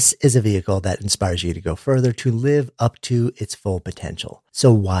 This is a vehicle that inspires you to go further, to live up to its full potential.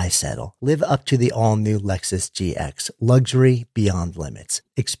 So why settle? Live up to the all-new Lexus GX, luxury beyond limits.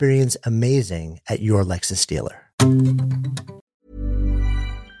 Experience amazing at your Lexus dealer.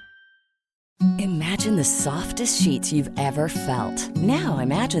 Imagine the softest sheets you've ever felt. Now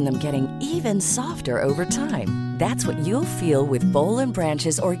imagine them getting even softer over time. That's what you'll feel with Boll &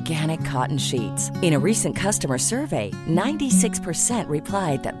 Branch's organic cotton sheets. In a recent customer survey, 96%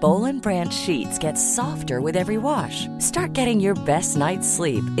 replied that Boll & Branch sheets get softer with every wash. Start getting your best night's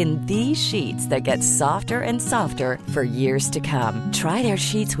sleep in these sheets that get softer and softer for years to come. Try their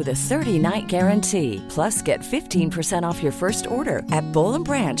sheets with a 30-night guarantee. Plus, get 15% off your first order at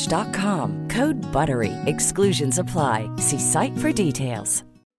bollandbranch.com. Code BUTTERY. Exclusions apply. See site for details.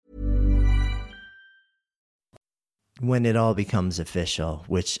 When it all becomes official,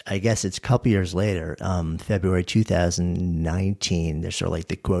 which I guess it's a couple years later, February 2019, there's sort of like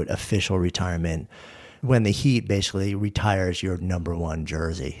the quote official retirement, when the Heat basically retires your number one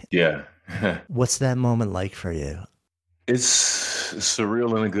jersey. Yeah. What's that moment like for you? It's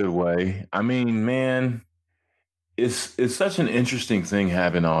surreal in a good way. I mean, man, it's such an interesting thing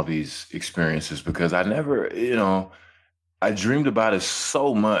having all these experiences, because I never, I dreamed about it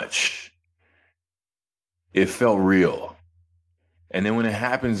so much. It felt real. And then when it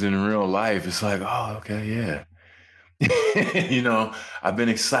happens in real life, it's like, oh, okay, yeah. I've been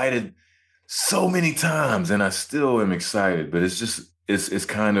excited so many times and I still am excited, but it's just,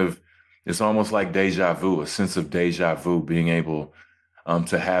 it's almost like deja vu, a sense of deja vu, being able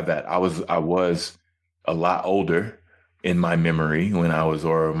to have that. I was a lot older in my memory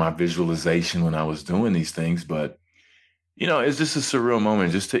or my visualization when I was doing these things, but it's just a surreal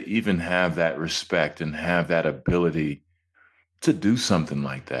moment just to even have that respect and have that ability to do something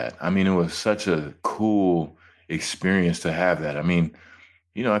like that. I mean, it was such a cool experience to have that. I mean,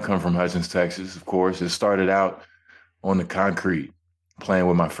 I come from Hutchins, Texas, of course. It started out on the concrete, playing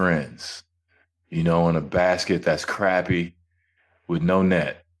with my friends, on a basket that's crappy with no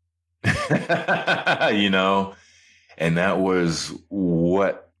net, and that was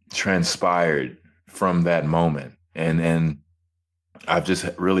what transpired from that moment. And I've just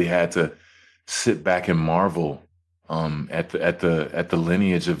really had to sit back and marvel at the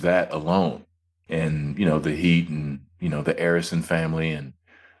lineage of that alone, and the Heat and the Arison family and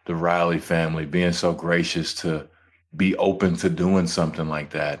the Riley family being so gracious to be open to doing something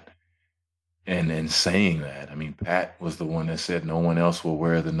like that, and saying that. I mean, Pat was the one that said no one else will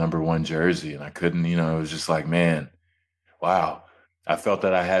wear the number one jersey, and I couldn't. It was just like, man, wow. I felt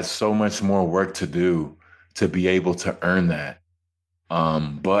that I had so much more work to do to be able to earn that.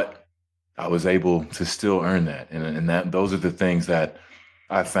 But I was able to still earn that. And those are the things that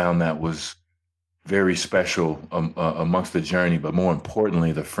I found that was very special amongst the journey, but more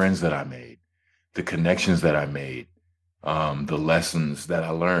importantly, the friends that I made, the connections that I made, the lessons that I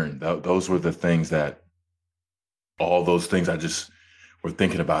learned. Those were the things that, all those things I just were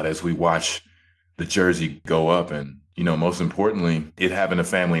thinking about as we watch the jersey go up. And, most importantly, it having a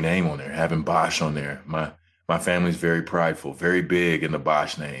family name on there, having Bosch on there. My family's very prideful, very big in the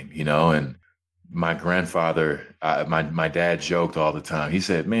Bosch name, and my grandfather, my dad joked all the time. He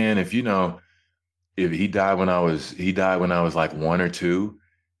said, man, if he died when I was like 1 or 2.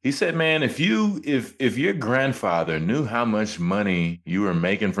 He said, man, if your grandfather knew how much money you were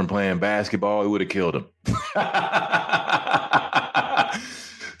making from playing basketball, it would have killed him.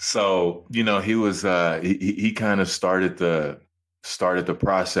 So, he was he kind of started the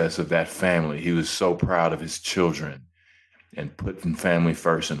process of that family. He was so proud of his children and putting family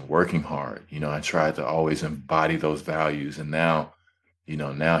first and working hard. I tried to always embody those values. And now,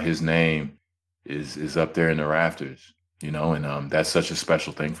 now his name is up there in the rafters, and that's such a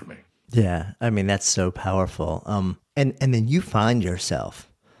special thing for me. Yeah. I mean, that's so powerful. And then you find yourself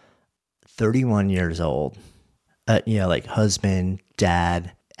 31 years old, like husband,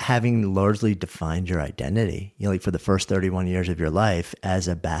 dad, having largely defined your identity, like for the first 31 years of your life as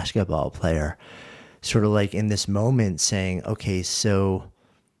a basketball player, sort of like in this moment saying, okay, so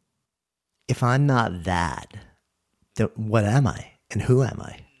if I'm not that, then what am I and who am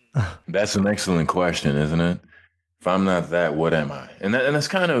I? That's an excellent question, isn't it? If I'm not that, what am I? And that's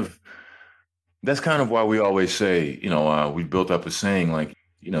kind of why we always say, we built up a saying like,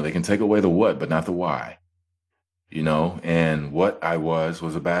 they can take away the what, but not the why. And what I was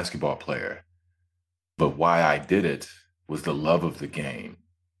a basketball player. But why I did it was the love of the game,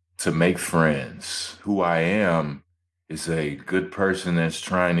 to make friends. Who I am is a good person that's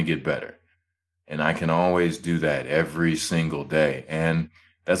trying to get better. And I can always do that every single day. And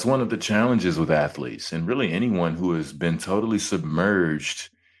that's one of the challenges with athletes and really anyone who has been totally submerged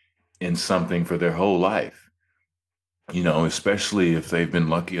in something for their whole life. Especially if they've been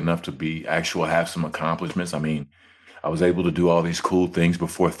lucky enough to have some accomplishments. I mean, I was able to do all these cool things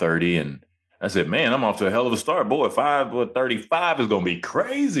before 30, and I said, man, I'm off to a hell of a start. Boy, 35 is going to be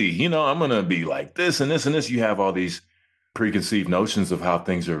crazy. I'm going to be like this and this and this. You have all these preconceived notions of how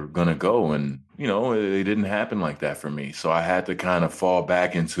things are going to go. And, it didn't happen like that for me. So I had to kind of fall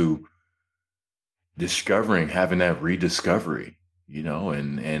back into having that rediscovery,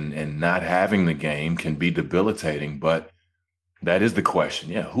 and not having the game can be debilitating, but that is the question.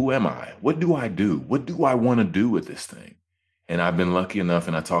 Yeah. Who am I? What do I do? What do I want to do with this thing? And I've been lucky enough,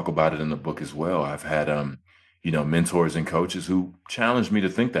 and I talk about it in the book as well. I've had, mentors and coaches who challenged me to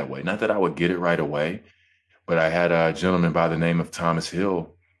think that way. Not that I would get it right away, but I had a gentleman by the name of Thomas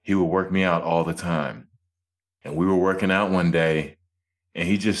Hill. He would work me out all the time. And we were working out one day, and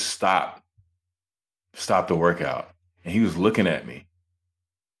he just stopped the workout. And he was looking at me.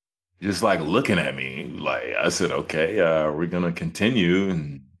 Just like looking at me, like I said, okay, we're gonna continue,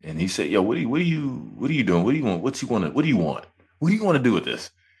 and he said, yo, what are you doing? What do you want? What do you want? What do you want to do with this?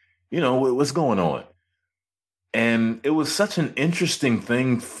 What's going on? And it was such an interesting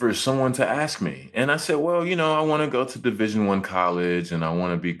thing for someone to ask me. And I said, well, I want to go to Division I college and I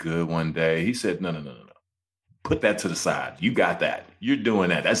want to be good one day. He said, no. Put that to the side. You got that. You're doing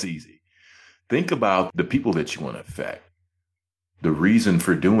that. That's easy. Think about the people that you want to affect. The reason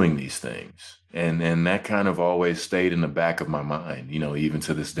for doing these things. And that kind of always stayed in the back of my mind, even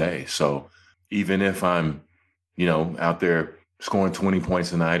to this day. So even if I'm, out there scoring 20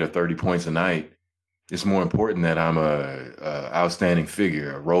 points a night or 30 points a night, it's more important that I'm a outstanding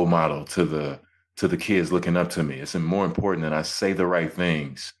figure, a role model to the kids looking up to me. It's more important that I say the right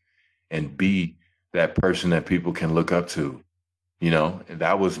things and be that person that people can look up to. And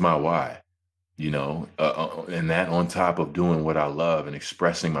that was my why. And that on top of doing what I love and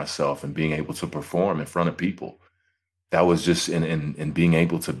expressing myself and being able to perform in front of people, that was just in being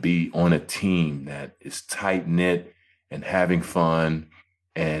able to be on a team that is tight knit and having fun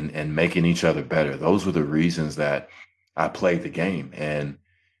and making each other better. Those were the reasons that I played the game. And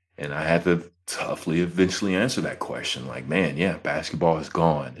I had to toughly eventually answer that question. Like, man, yeah, basketball is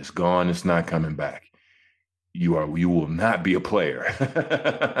gone. It's gone. It's not coming back. You will not be a player.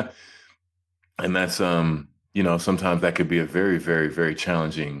 And that's, sometimes that could be a very, very, very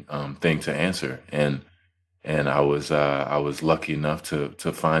challenging thing to answer. And I was lucky enough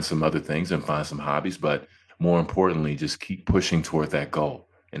to find some other things and find some hobbies, but more importantly, just keep pushing toward that goal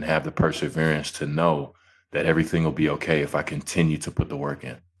and have the perseverance to know that everything will be okay if I continue to put the work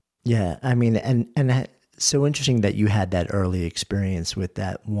in. Yeah. I mean, and so interesting that you had that early experience with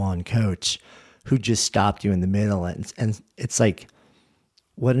that one coach who just stopped you in the middle. And it's like,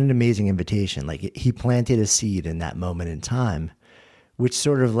 what an amazing invitation. Like he planted a seed in that moment in time, which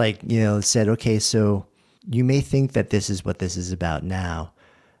sort of like, said, okay, so you may think that this is what this is about now,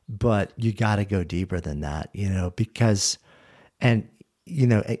 but you got to go deeper than that, because, and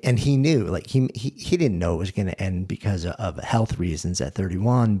he knew, like he didn't know it was going to end because of health reasons at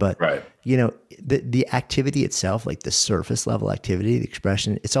 31, but Right. The activity itself, like the surface level activity, the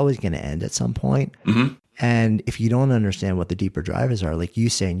expression, it's always going to end at some point. Mm-hmm. And if you don't understand what the deeper drivers are, like you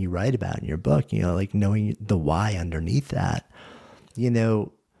say, and you write about in your book, like knowing the why underneath that,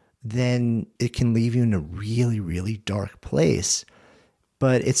 then it can leave you in a really, really dark place.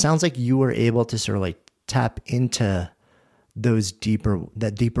 But it sounds like you were able to sort of like tap into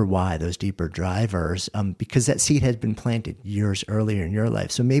that deeper why, those deeper drivers, because that seed had been planted years earlier in your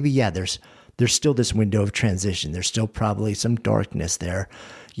life. So maybe, there's still this window of transition. There's still probably some darkness there.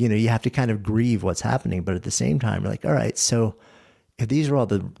 You have to kind of grieve what's happening, but at the same time, you're like, all right, so if these are all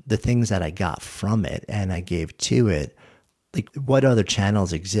the things that I got from it and I gave to it, like what other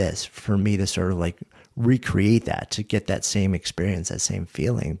channels exist for me to sort of like recreate that, to get that same experience, that same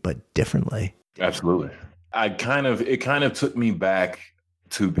feeling, but differently? Absolutely. It kind of took me back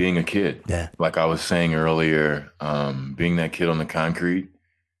to being a kid. Yeah. Like I was saying earlier, being that kid on the concrete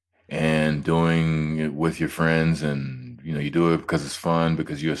and doing it with your friends, and, you do it because it's fun,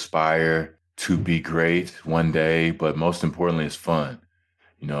 because you aspire to be great one day, but most importantly, it's fun.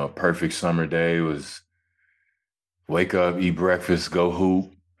 A perfect summer day was wake up, eat breakfast, go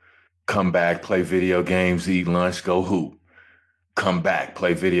hoop, come back, play video games, eat lunch, go hoop. Come back,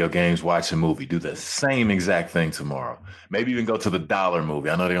 play video games, watch a movie, do the same exact thing tomorrow. Maybe even go to the dollar movie.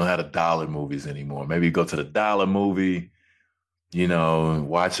 I know they don't have the dollar movies anymore. Maybe go to the dollar movie,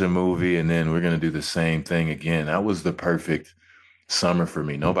 watch a movie, and then we're going to do the same thing again. That was the perfect summer for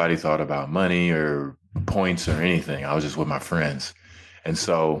me. Nobody thought about money or points or anything. I was just with my friends. And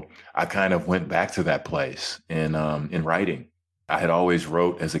so I kind of went back to that place in writing. I had always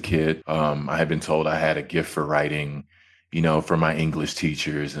wrote as a kid. I had been told I had a gift for writing, for my English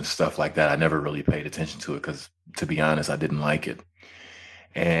teachers and stuff like that. I never really paid attention to it because, to be honest, I didn't like it.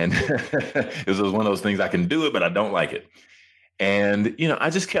 And it was one of those things, I can do it, but I don't like it. And, I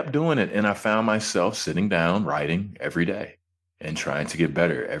just kept doing it. And I found myself sitting down, writing every day and trying to get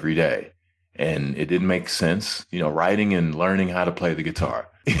better every day. And it didn't make sense, writing and learning how to play the guitar.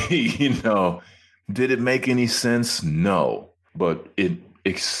 Did it make any sense? No. But it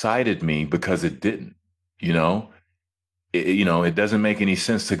excited me because it didn't, It doesn't make any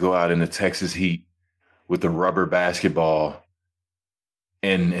sense to go out in the Texas heat with a rubber basketball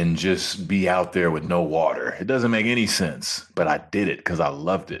and just be out there with no water. It doesn't make any sense, but I did it because I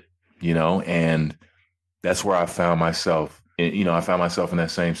loved it, and that's where I found myself. I found myself in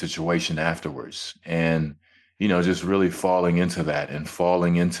that same situation afterwards, and, just really falling into that and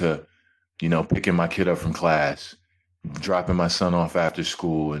falling into, picking my kid up from class, dropping my son off after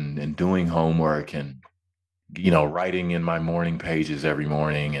school and doing homework and, writing in my morning pages every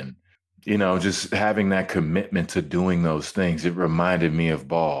morning and, just having that commitment to doing those things. It reminded me of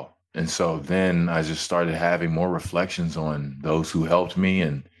ball. And so then I just started having more reflections on those who helped me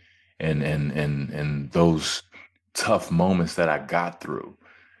and those tough moments that I got through.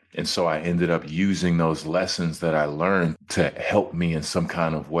 And so I ended up using those lessons that I learned to help me in some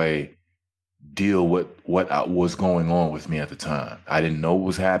kind of way deal with what was going on with me at the time. I didn't know what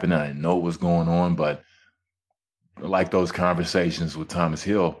was happening. I didn't know what was going on, but like those conversations with Thomas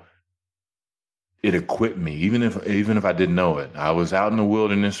Hill, it equipped me, even if I didn't know it. I was out in the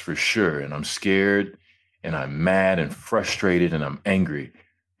wilderness for sure, and I'm scared, and I'm mad and frustrated, and I'm angry,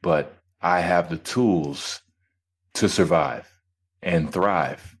 but I have the tools to survive and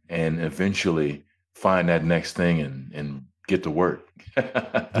thrive and eventually find that next thing and get to work.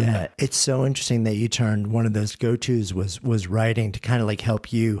 Yeah, it's so interesting that you turned one of those go-tos was writing to kind of like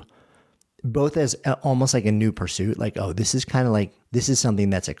help you both as almost like a new pursuit, like, oh, this is kind of like, this is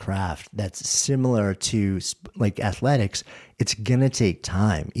something that's a craft that's similar to like athletics. It's going to take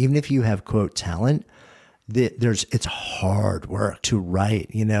time. Even if you have quote talent, it's hard work to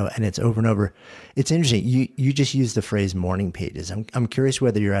write, and it's over and over. It's interesting. You just use the phrase morning pages. I'm curious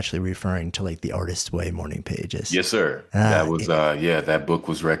whether you're actually referring to like the Artist's Way morning pages. Yes, sir. That was, that book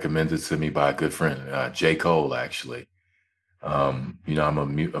was recommended to me by a good friend, J. Cole, actually. I'm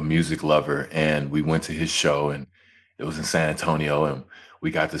a music lover, and we went to his show, and it was in San Antonio, and we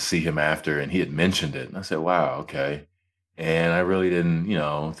got to see him after, and he had mentioned it. And I said, wow, okay. And I really didn't,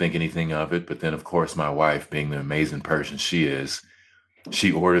 think anything of it. But then, of course, my wife, being the amazing person she is,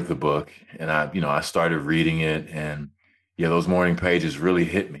 she ordered the book, and I started reading it, and those morning pages really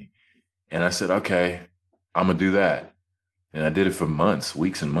hit me. And I said, okay, I'm going to do that. And I did it for months,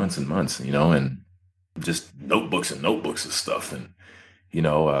 weeks and months and months, and just notebooks and notebooks of stuff. And,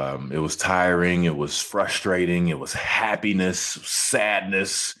 it was tiring. It was frustrating. It was happiness,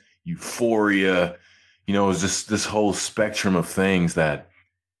 sadness, euphoria. It was just this whole spectrum of things that,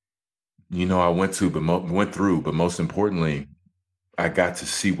 I went through, but most importantly, I got to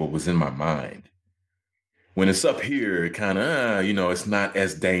see what was in my mind. When it's up here, it kind of, it's not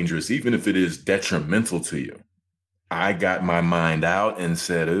as dangerous, even if it is detrimental to you. I got my mind out and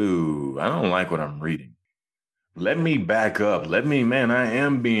said, ooh, I don't like what I'm reading. Let me back up. I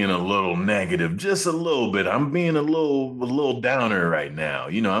am being a little negative, just a little bit. I'm being a little downer right now.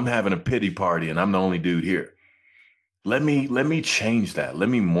 I'm having a pity party and I'm the only dude here. Let me change that. Let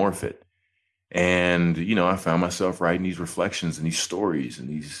me morph it. And, I found myself writing these reflections and these stories and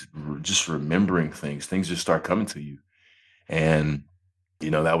these just remembering things. Things just start coming to you. And,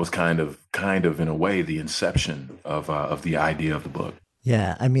 that was kind of in a way, the inception of the idea of the book.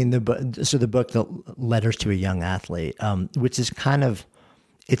 Yeah. I mean, the book, The Letters to a Young Athlete, which is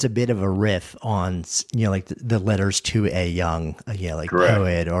it's a bit of a riff on, like the letters to a young,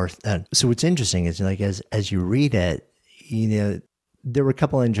 poet or, so what's interesting is like, as you read it, there were a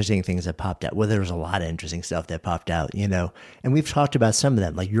couple of interesting things that popped out. Well, there was a lot of interesting stuff that popped out, and we've talked about some of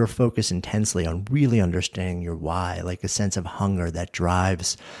them, like your focus intensely on really understanding your why, like a sense of hunger that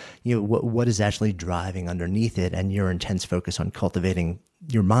drives, what is actually driving underneath it, and your intense focus on cultivating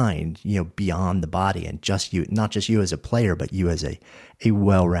your mind, beyond the body and just you, not just you as a player, but you as a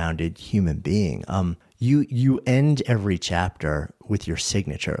well-rounded human being. You end every chapter with your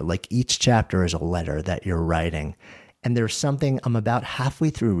signature, like each chapter is a letter that you're writing. And there's something, I'm about halfway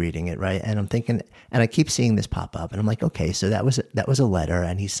through reading it, right? And I'm thinking, and I keep seeing this pop up, and I'm like, okay, so that was a letter,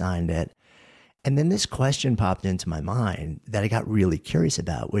 and he signed it. And then this question popped into my mind that I got really curious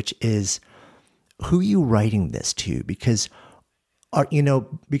about, which is, who are you writing this to? Because on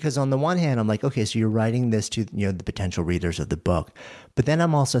the one hand, I'm like, okay, so you're writing this to, the potential readers of the book. But then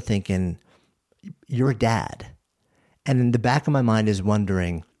I'm also thinking, you're a dad. And in the back of my mind is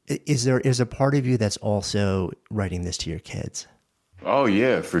wondering, is a part of you that's also writing this to your kids? Oh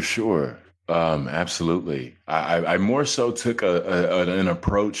yeah, for sure. Absolutely. I more so took an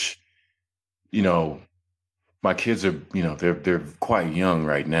approach, my kids are, they're quite young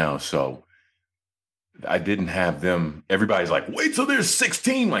right now. So I didn't have them. Everybody's like, wait till they're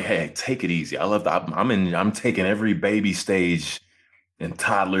 16. Like, hey, take it easy. I'm taking every baby stage and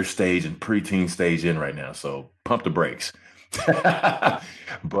toddler stage and preteen stage in right now. So pump the brakes.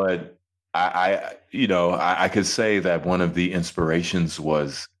 But I could say that one of the inspirations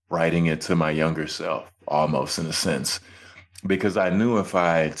was writing it to my younger self, almost in a sense, because I knew if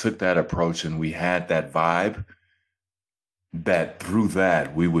I took that approach and we had that vibe, that through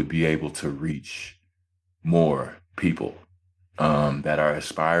that we would be able to reach more people that are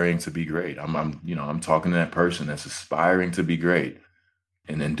aspiring to be great. I'm talking to that person that's aspiring to be great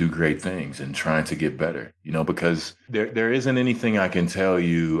and then do great things and trying to get better, because there isn't anything I can tell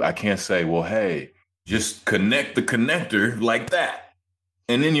you. I can't say, well, hey, just connect the connector like that,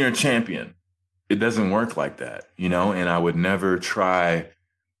 and then you're a champion. It doesn't work like that, and I would never try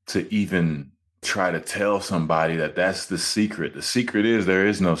to tell somebody that that's the secret. The secret is there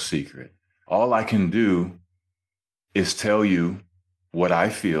is no secret. All I can do is tell you what I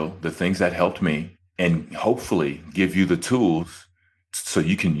feel, the things that helped me, and hopefully give you the tools so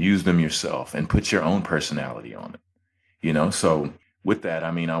you can use them yourself and put your own personality on it, So with that,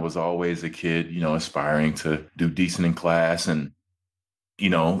 I was always a kid, aspiring to do decent in class and,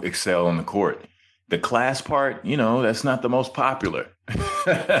 excel on the court. The class part, that's not the most popular.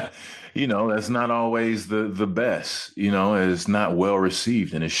 That's not always the best, it's not well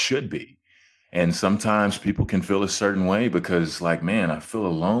received, and it should be. And sometimes people can feel a certain way because, like, man, I feel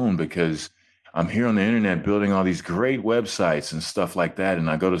alone because I'm here on the internet building all these great websites and stuff like that. And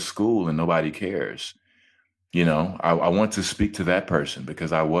I go to school and nobody cares. I want to speak to that person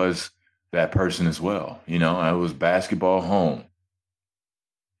because I was that person as well. I was basketball home.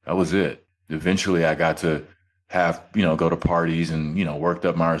 That was it. Eventually I got to have, go to parties and, worked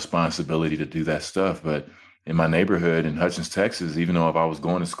up my responsibility to do that stuff. But in my neighborhood in Hutchins, Texas, even though if I was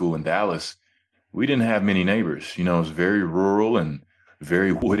going to school in Dallas, we didn't have many neighbors. It was very rural and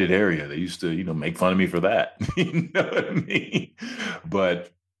very wooded area. They used to, make fun of me for that. You know what I mean?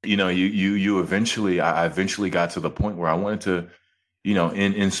 But, I eventually got to the point where I wanted to,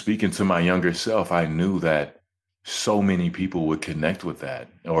 in speaking to my younger self, I knew that so many people would connect with that,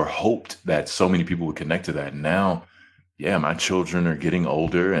 or hoped that so many people would connect to that. And now, yeah, my children are getting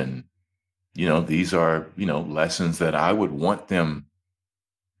older and, these are, lessons that I would want them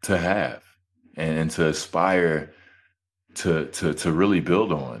to have and to aspire to really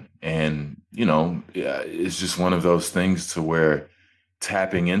build on. And, it's just one of those things to where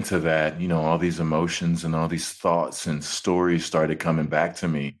tapping into that, all these emotions and all these thoughts and stories started coming back to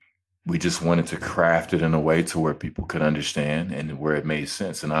me. We just wanted to craft it in a way to where people could understand and where it made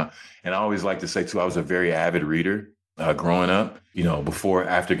sense. And I always like to say too, I was a very avid reader growing up. Before,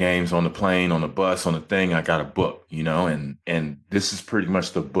 after games, on the plane, on the bus, on the thing, I got a book. And this is pretty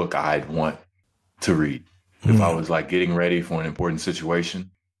much the book I'd want to read if I was like getting ready for an important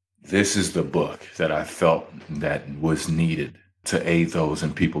situation. This is the book that I felt that was needed to aid those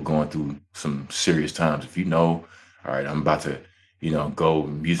and people going through some serious times. If all right, I'm about to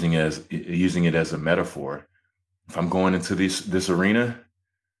go using it as a metaphor. If I'm going into this arena,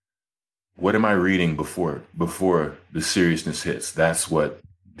 what am I reading before the seriousness hits? That's what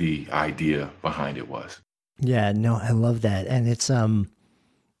the idea behind it was. Yeah, no, I love that. And it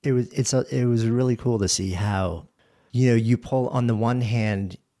was really cool to see how, you pull on the one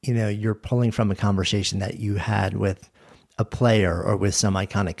hand, you're pulling from a conversation that you had with a player or with some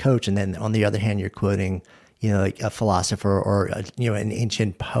iconic coach. And then on the other hand, you're quoting, like a philosopher or an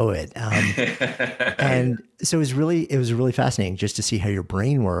ancient poet. And so it was really fascinating just to see how your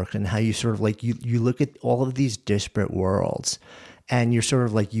brain worked and how you sort of like, you look at all of these disparate worlds and you're sort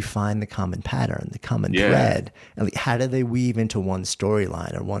of like, you find the common pattern, the common thread. And like, how do they weave into one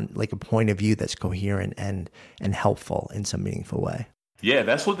storyline or one, like a point of view that's coherent and helpful in some meaningful way? Yeah,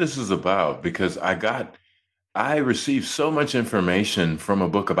 that's what this is about, because I received so much information from a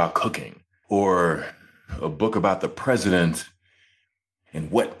book about cooking or a book about the president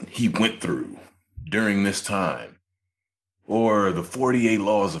and what he went through during this time, or the 48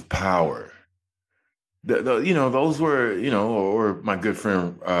 Laws of Power. Those were, or my good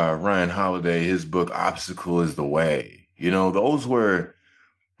friend Ryan Holiday, his book Obstacle is the Way. Those were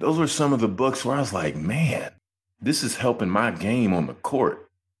some of the books where I was like, man, this is helping my game on the court,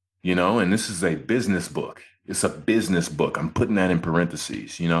 and this is a business book. It's a business book. I'm putting that in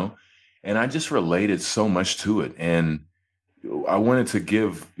parentheses, and I just related so much to it. And I wanted to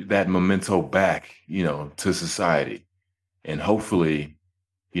give that memento back, to society. And hopefully,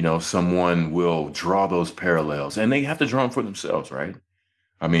 someone will draw those parallels, and they have to draw them for themselves, right?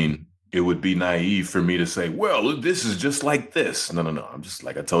 I mean, it would be naive for me to say, well, this is just like this. No. I'm just,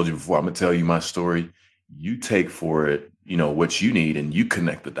 like I told you before, I'm going to tell you my story. You take for it, what you need, and you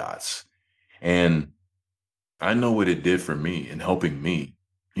connect the dots. And I know what it did for me in helping me,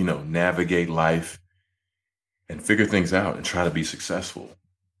 navigate life and figure things out and try to be successful.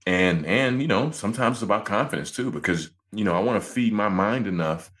 And sometimes it's about confidence too, because, I want to feed my mind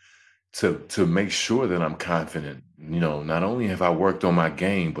enough to make sure that I'm confident. Not only have I worked on my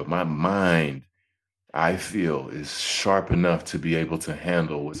game, but my mind, I feel, is sharp enough to be able to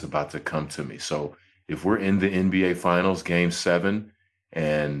handle what's about to come to me. So if we're in the NBA Finals, Game 7,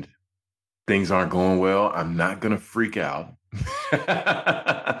 and things aren't going well, I'm not going to freak out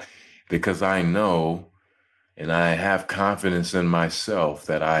because I know and I have confidence in myself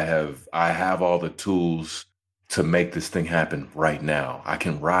that I have all the tools to make this thing happen right now. I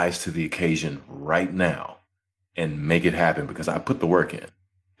can rise to the occasion right now and make it happen because I put the work in.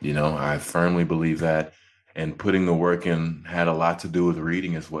 I firmly believe that. And putting the work in had a lot to do with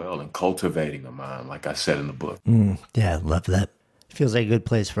reading as well and cultivating the mind, like I said in the book. Yeah, I love that. It feels like a good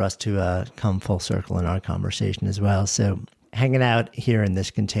place for us to come full circle in our conversation as well. So hanging out here in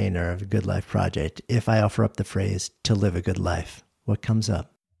this container of a Good Life Project, if I offer up the phrase to live a good life, what comes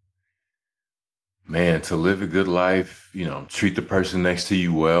up? Man, to live a good life, treat the person next to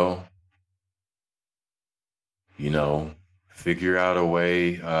you well, figure out a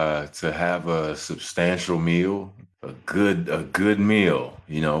way to have a substantial meal, a good meal,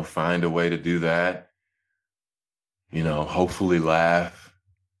 find a way to do that, hopefully laugh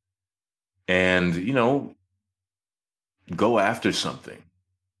and, go after something.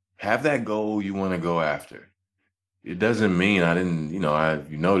 Have that goal you want to go after. It doesn't mean you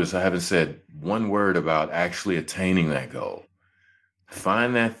notice I haven't said one word about actually attaining that goal.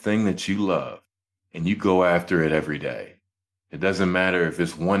 Find that thing that you love and you go after it every day. It doesn't matter if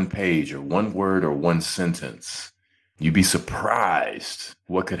it's one page or one word or one sentence. You'd be surprised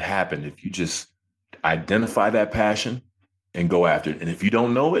what could happen if you just identify that passion and go after it. And if you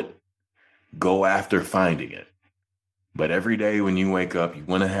don't know it, go after finding it. But every day when you wake up, you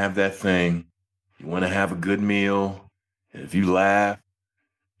want to have that thing. You want to have a good meal. And if you laugh,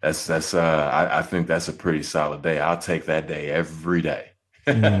 I think that's a pretty solid day. I'll take that day every day.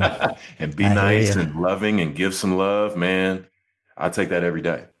 And be nice and loving and give some love, man. I'll take that every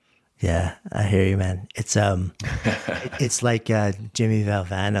day. Yeah, I hear you, man. It's it's like Jimmy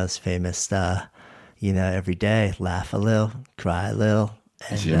Valvano's famous every day, laugh a little, cry a little,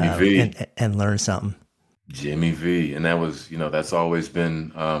 and Jimmy V. And learn something. Jimmy V. And that was, that's always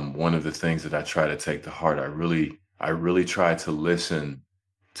been one of the things that I try to take to heart. I really try to listen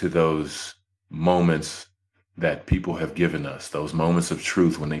to those moments that people have given us, those moments of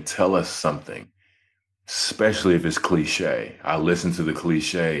truth when they tell us something, especially if it's cliche. I listen to the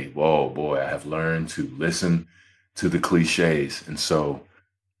cliche. Whoa, boy, I have learned to listen to the cliches. And so,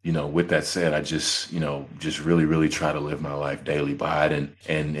 with that said, I just really, really try to live my life daily by it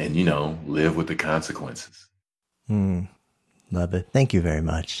and live with the consequences. Love it. Thank you very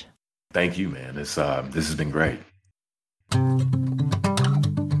much. Thank you, man. This has been great.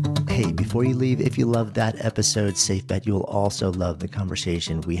 Hey, before you leave, if you loved that episode, safe bet you will also love the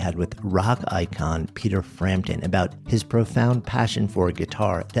conversation we had with rock icon Peter Frampton about his profound passion for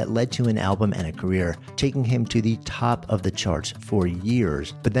guitar that led to an album and a career, taking him to the top of the charts for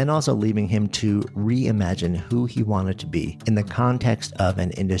years, but then also leaving him to reimagine who he wanted to be in the context of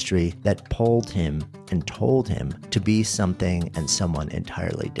an industry that pulled him and told him to be something and someone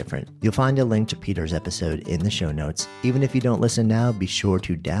entirely different. You'll find a link to Peter's episode in the show notes. Even if you don't listen now, be sure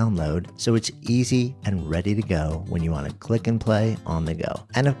to download so it's easy and ready to go when you want to click and play on the go.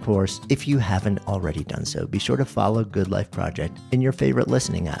 And of course, if you haven't already done so, be sure to follow Good Life Project in your favorite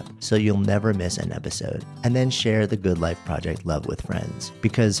listening app so you'll never miss an episode. And then share the Good Life Project love with friends.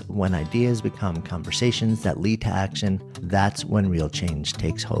 Because when ideas become conversations that lead to action, that's when real change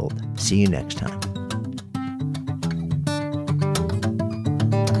takes hold. See you next time.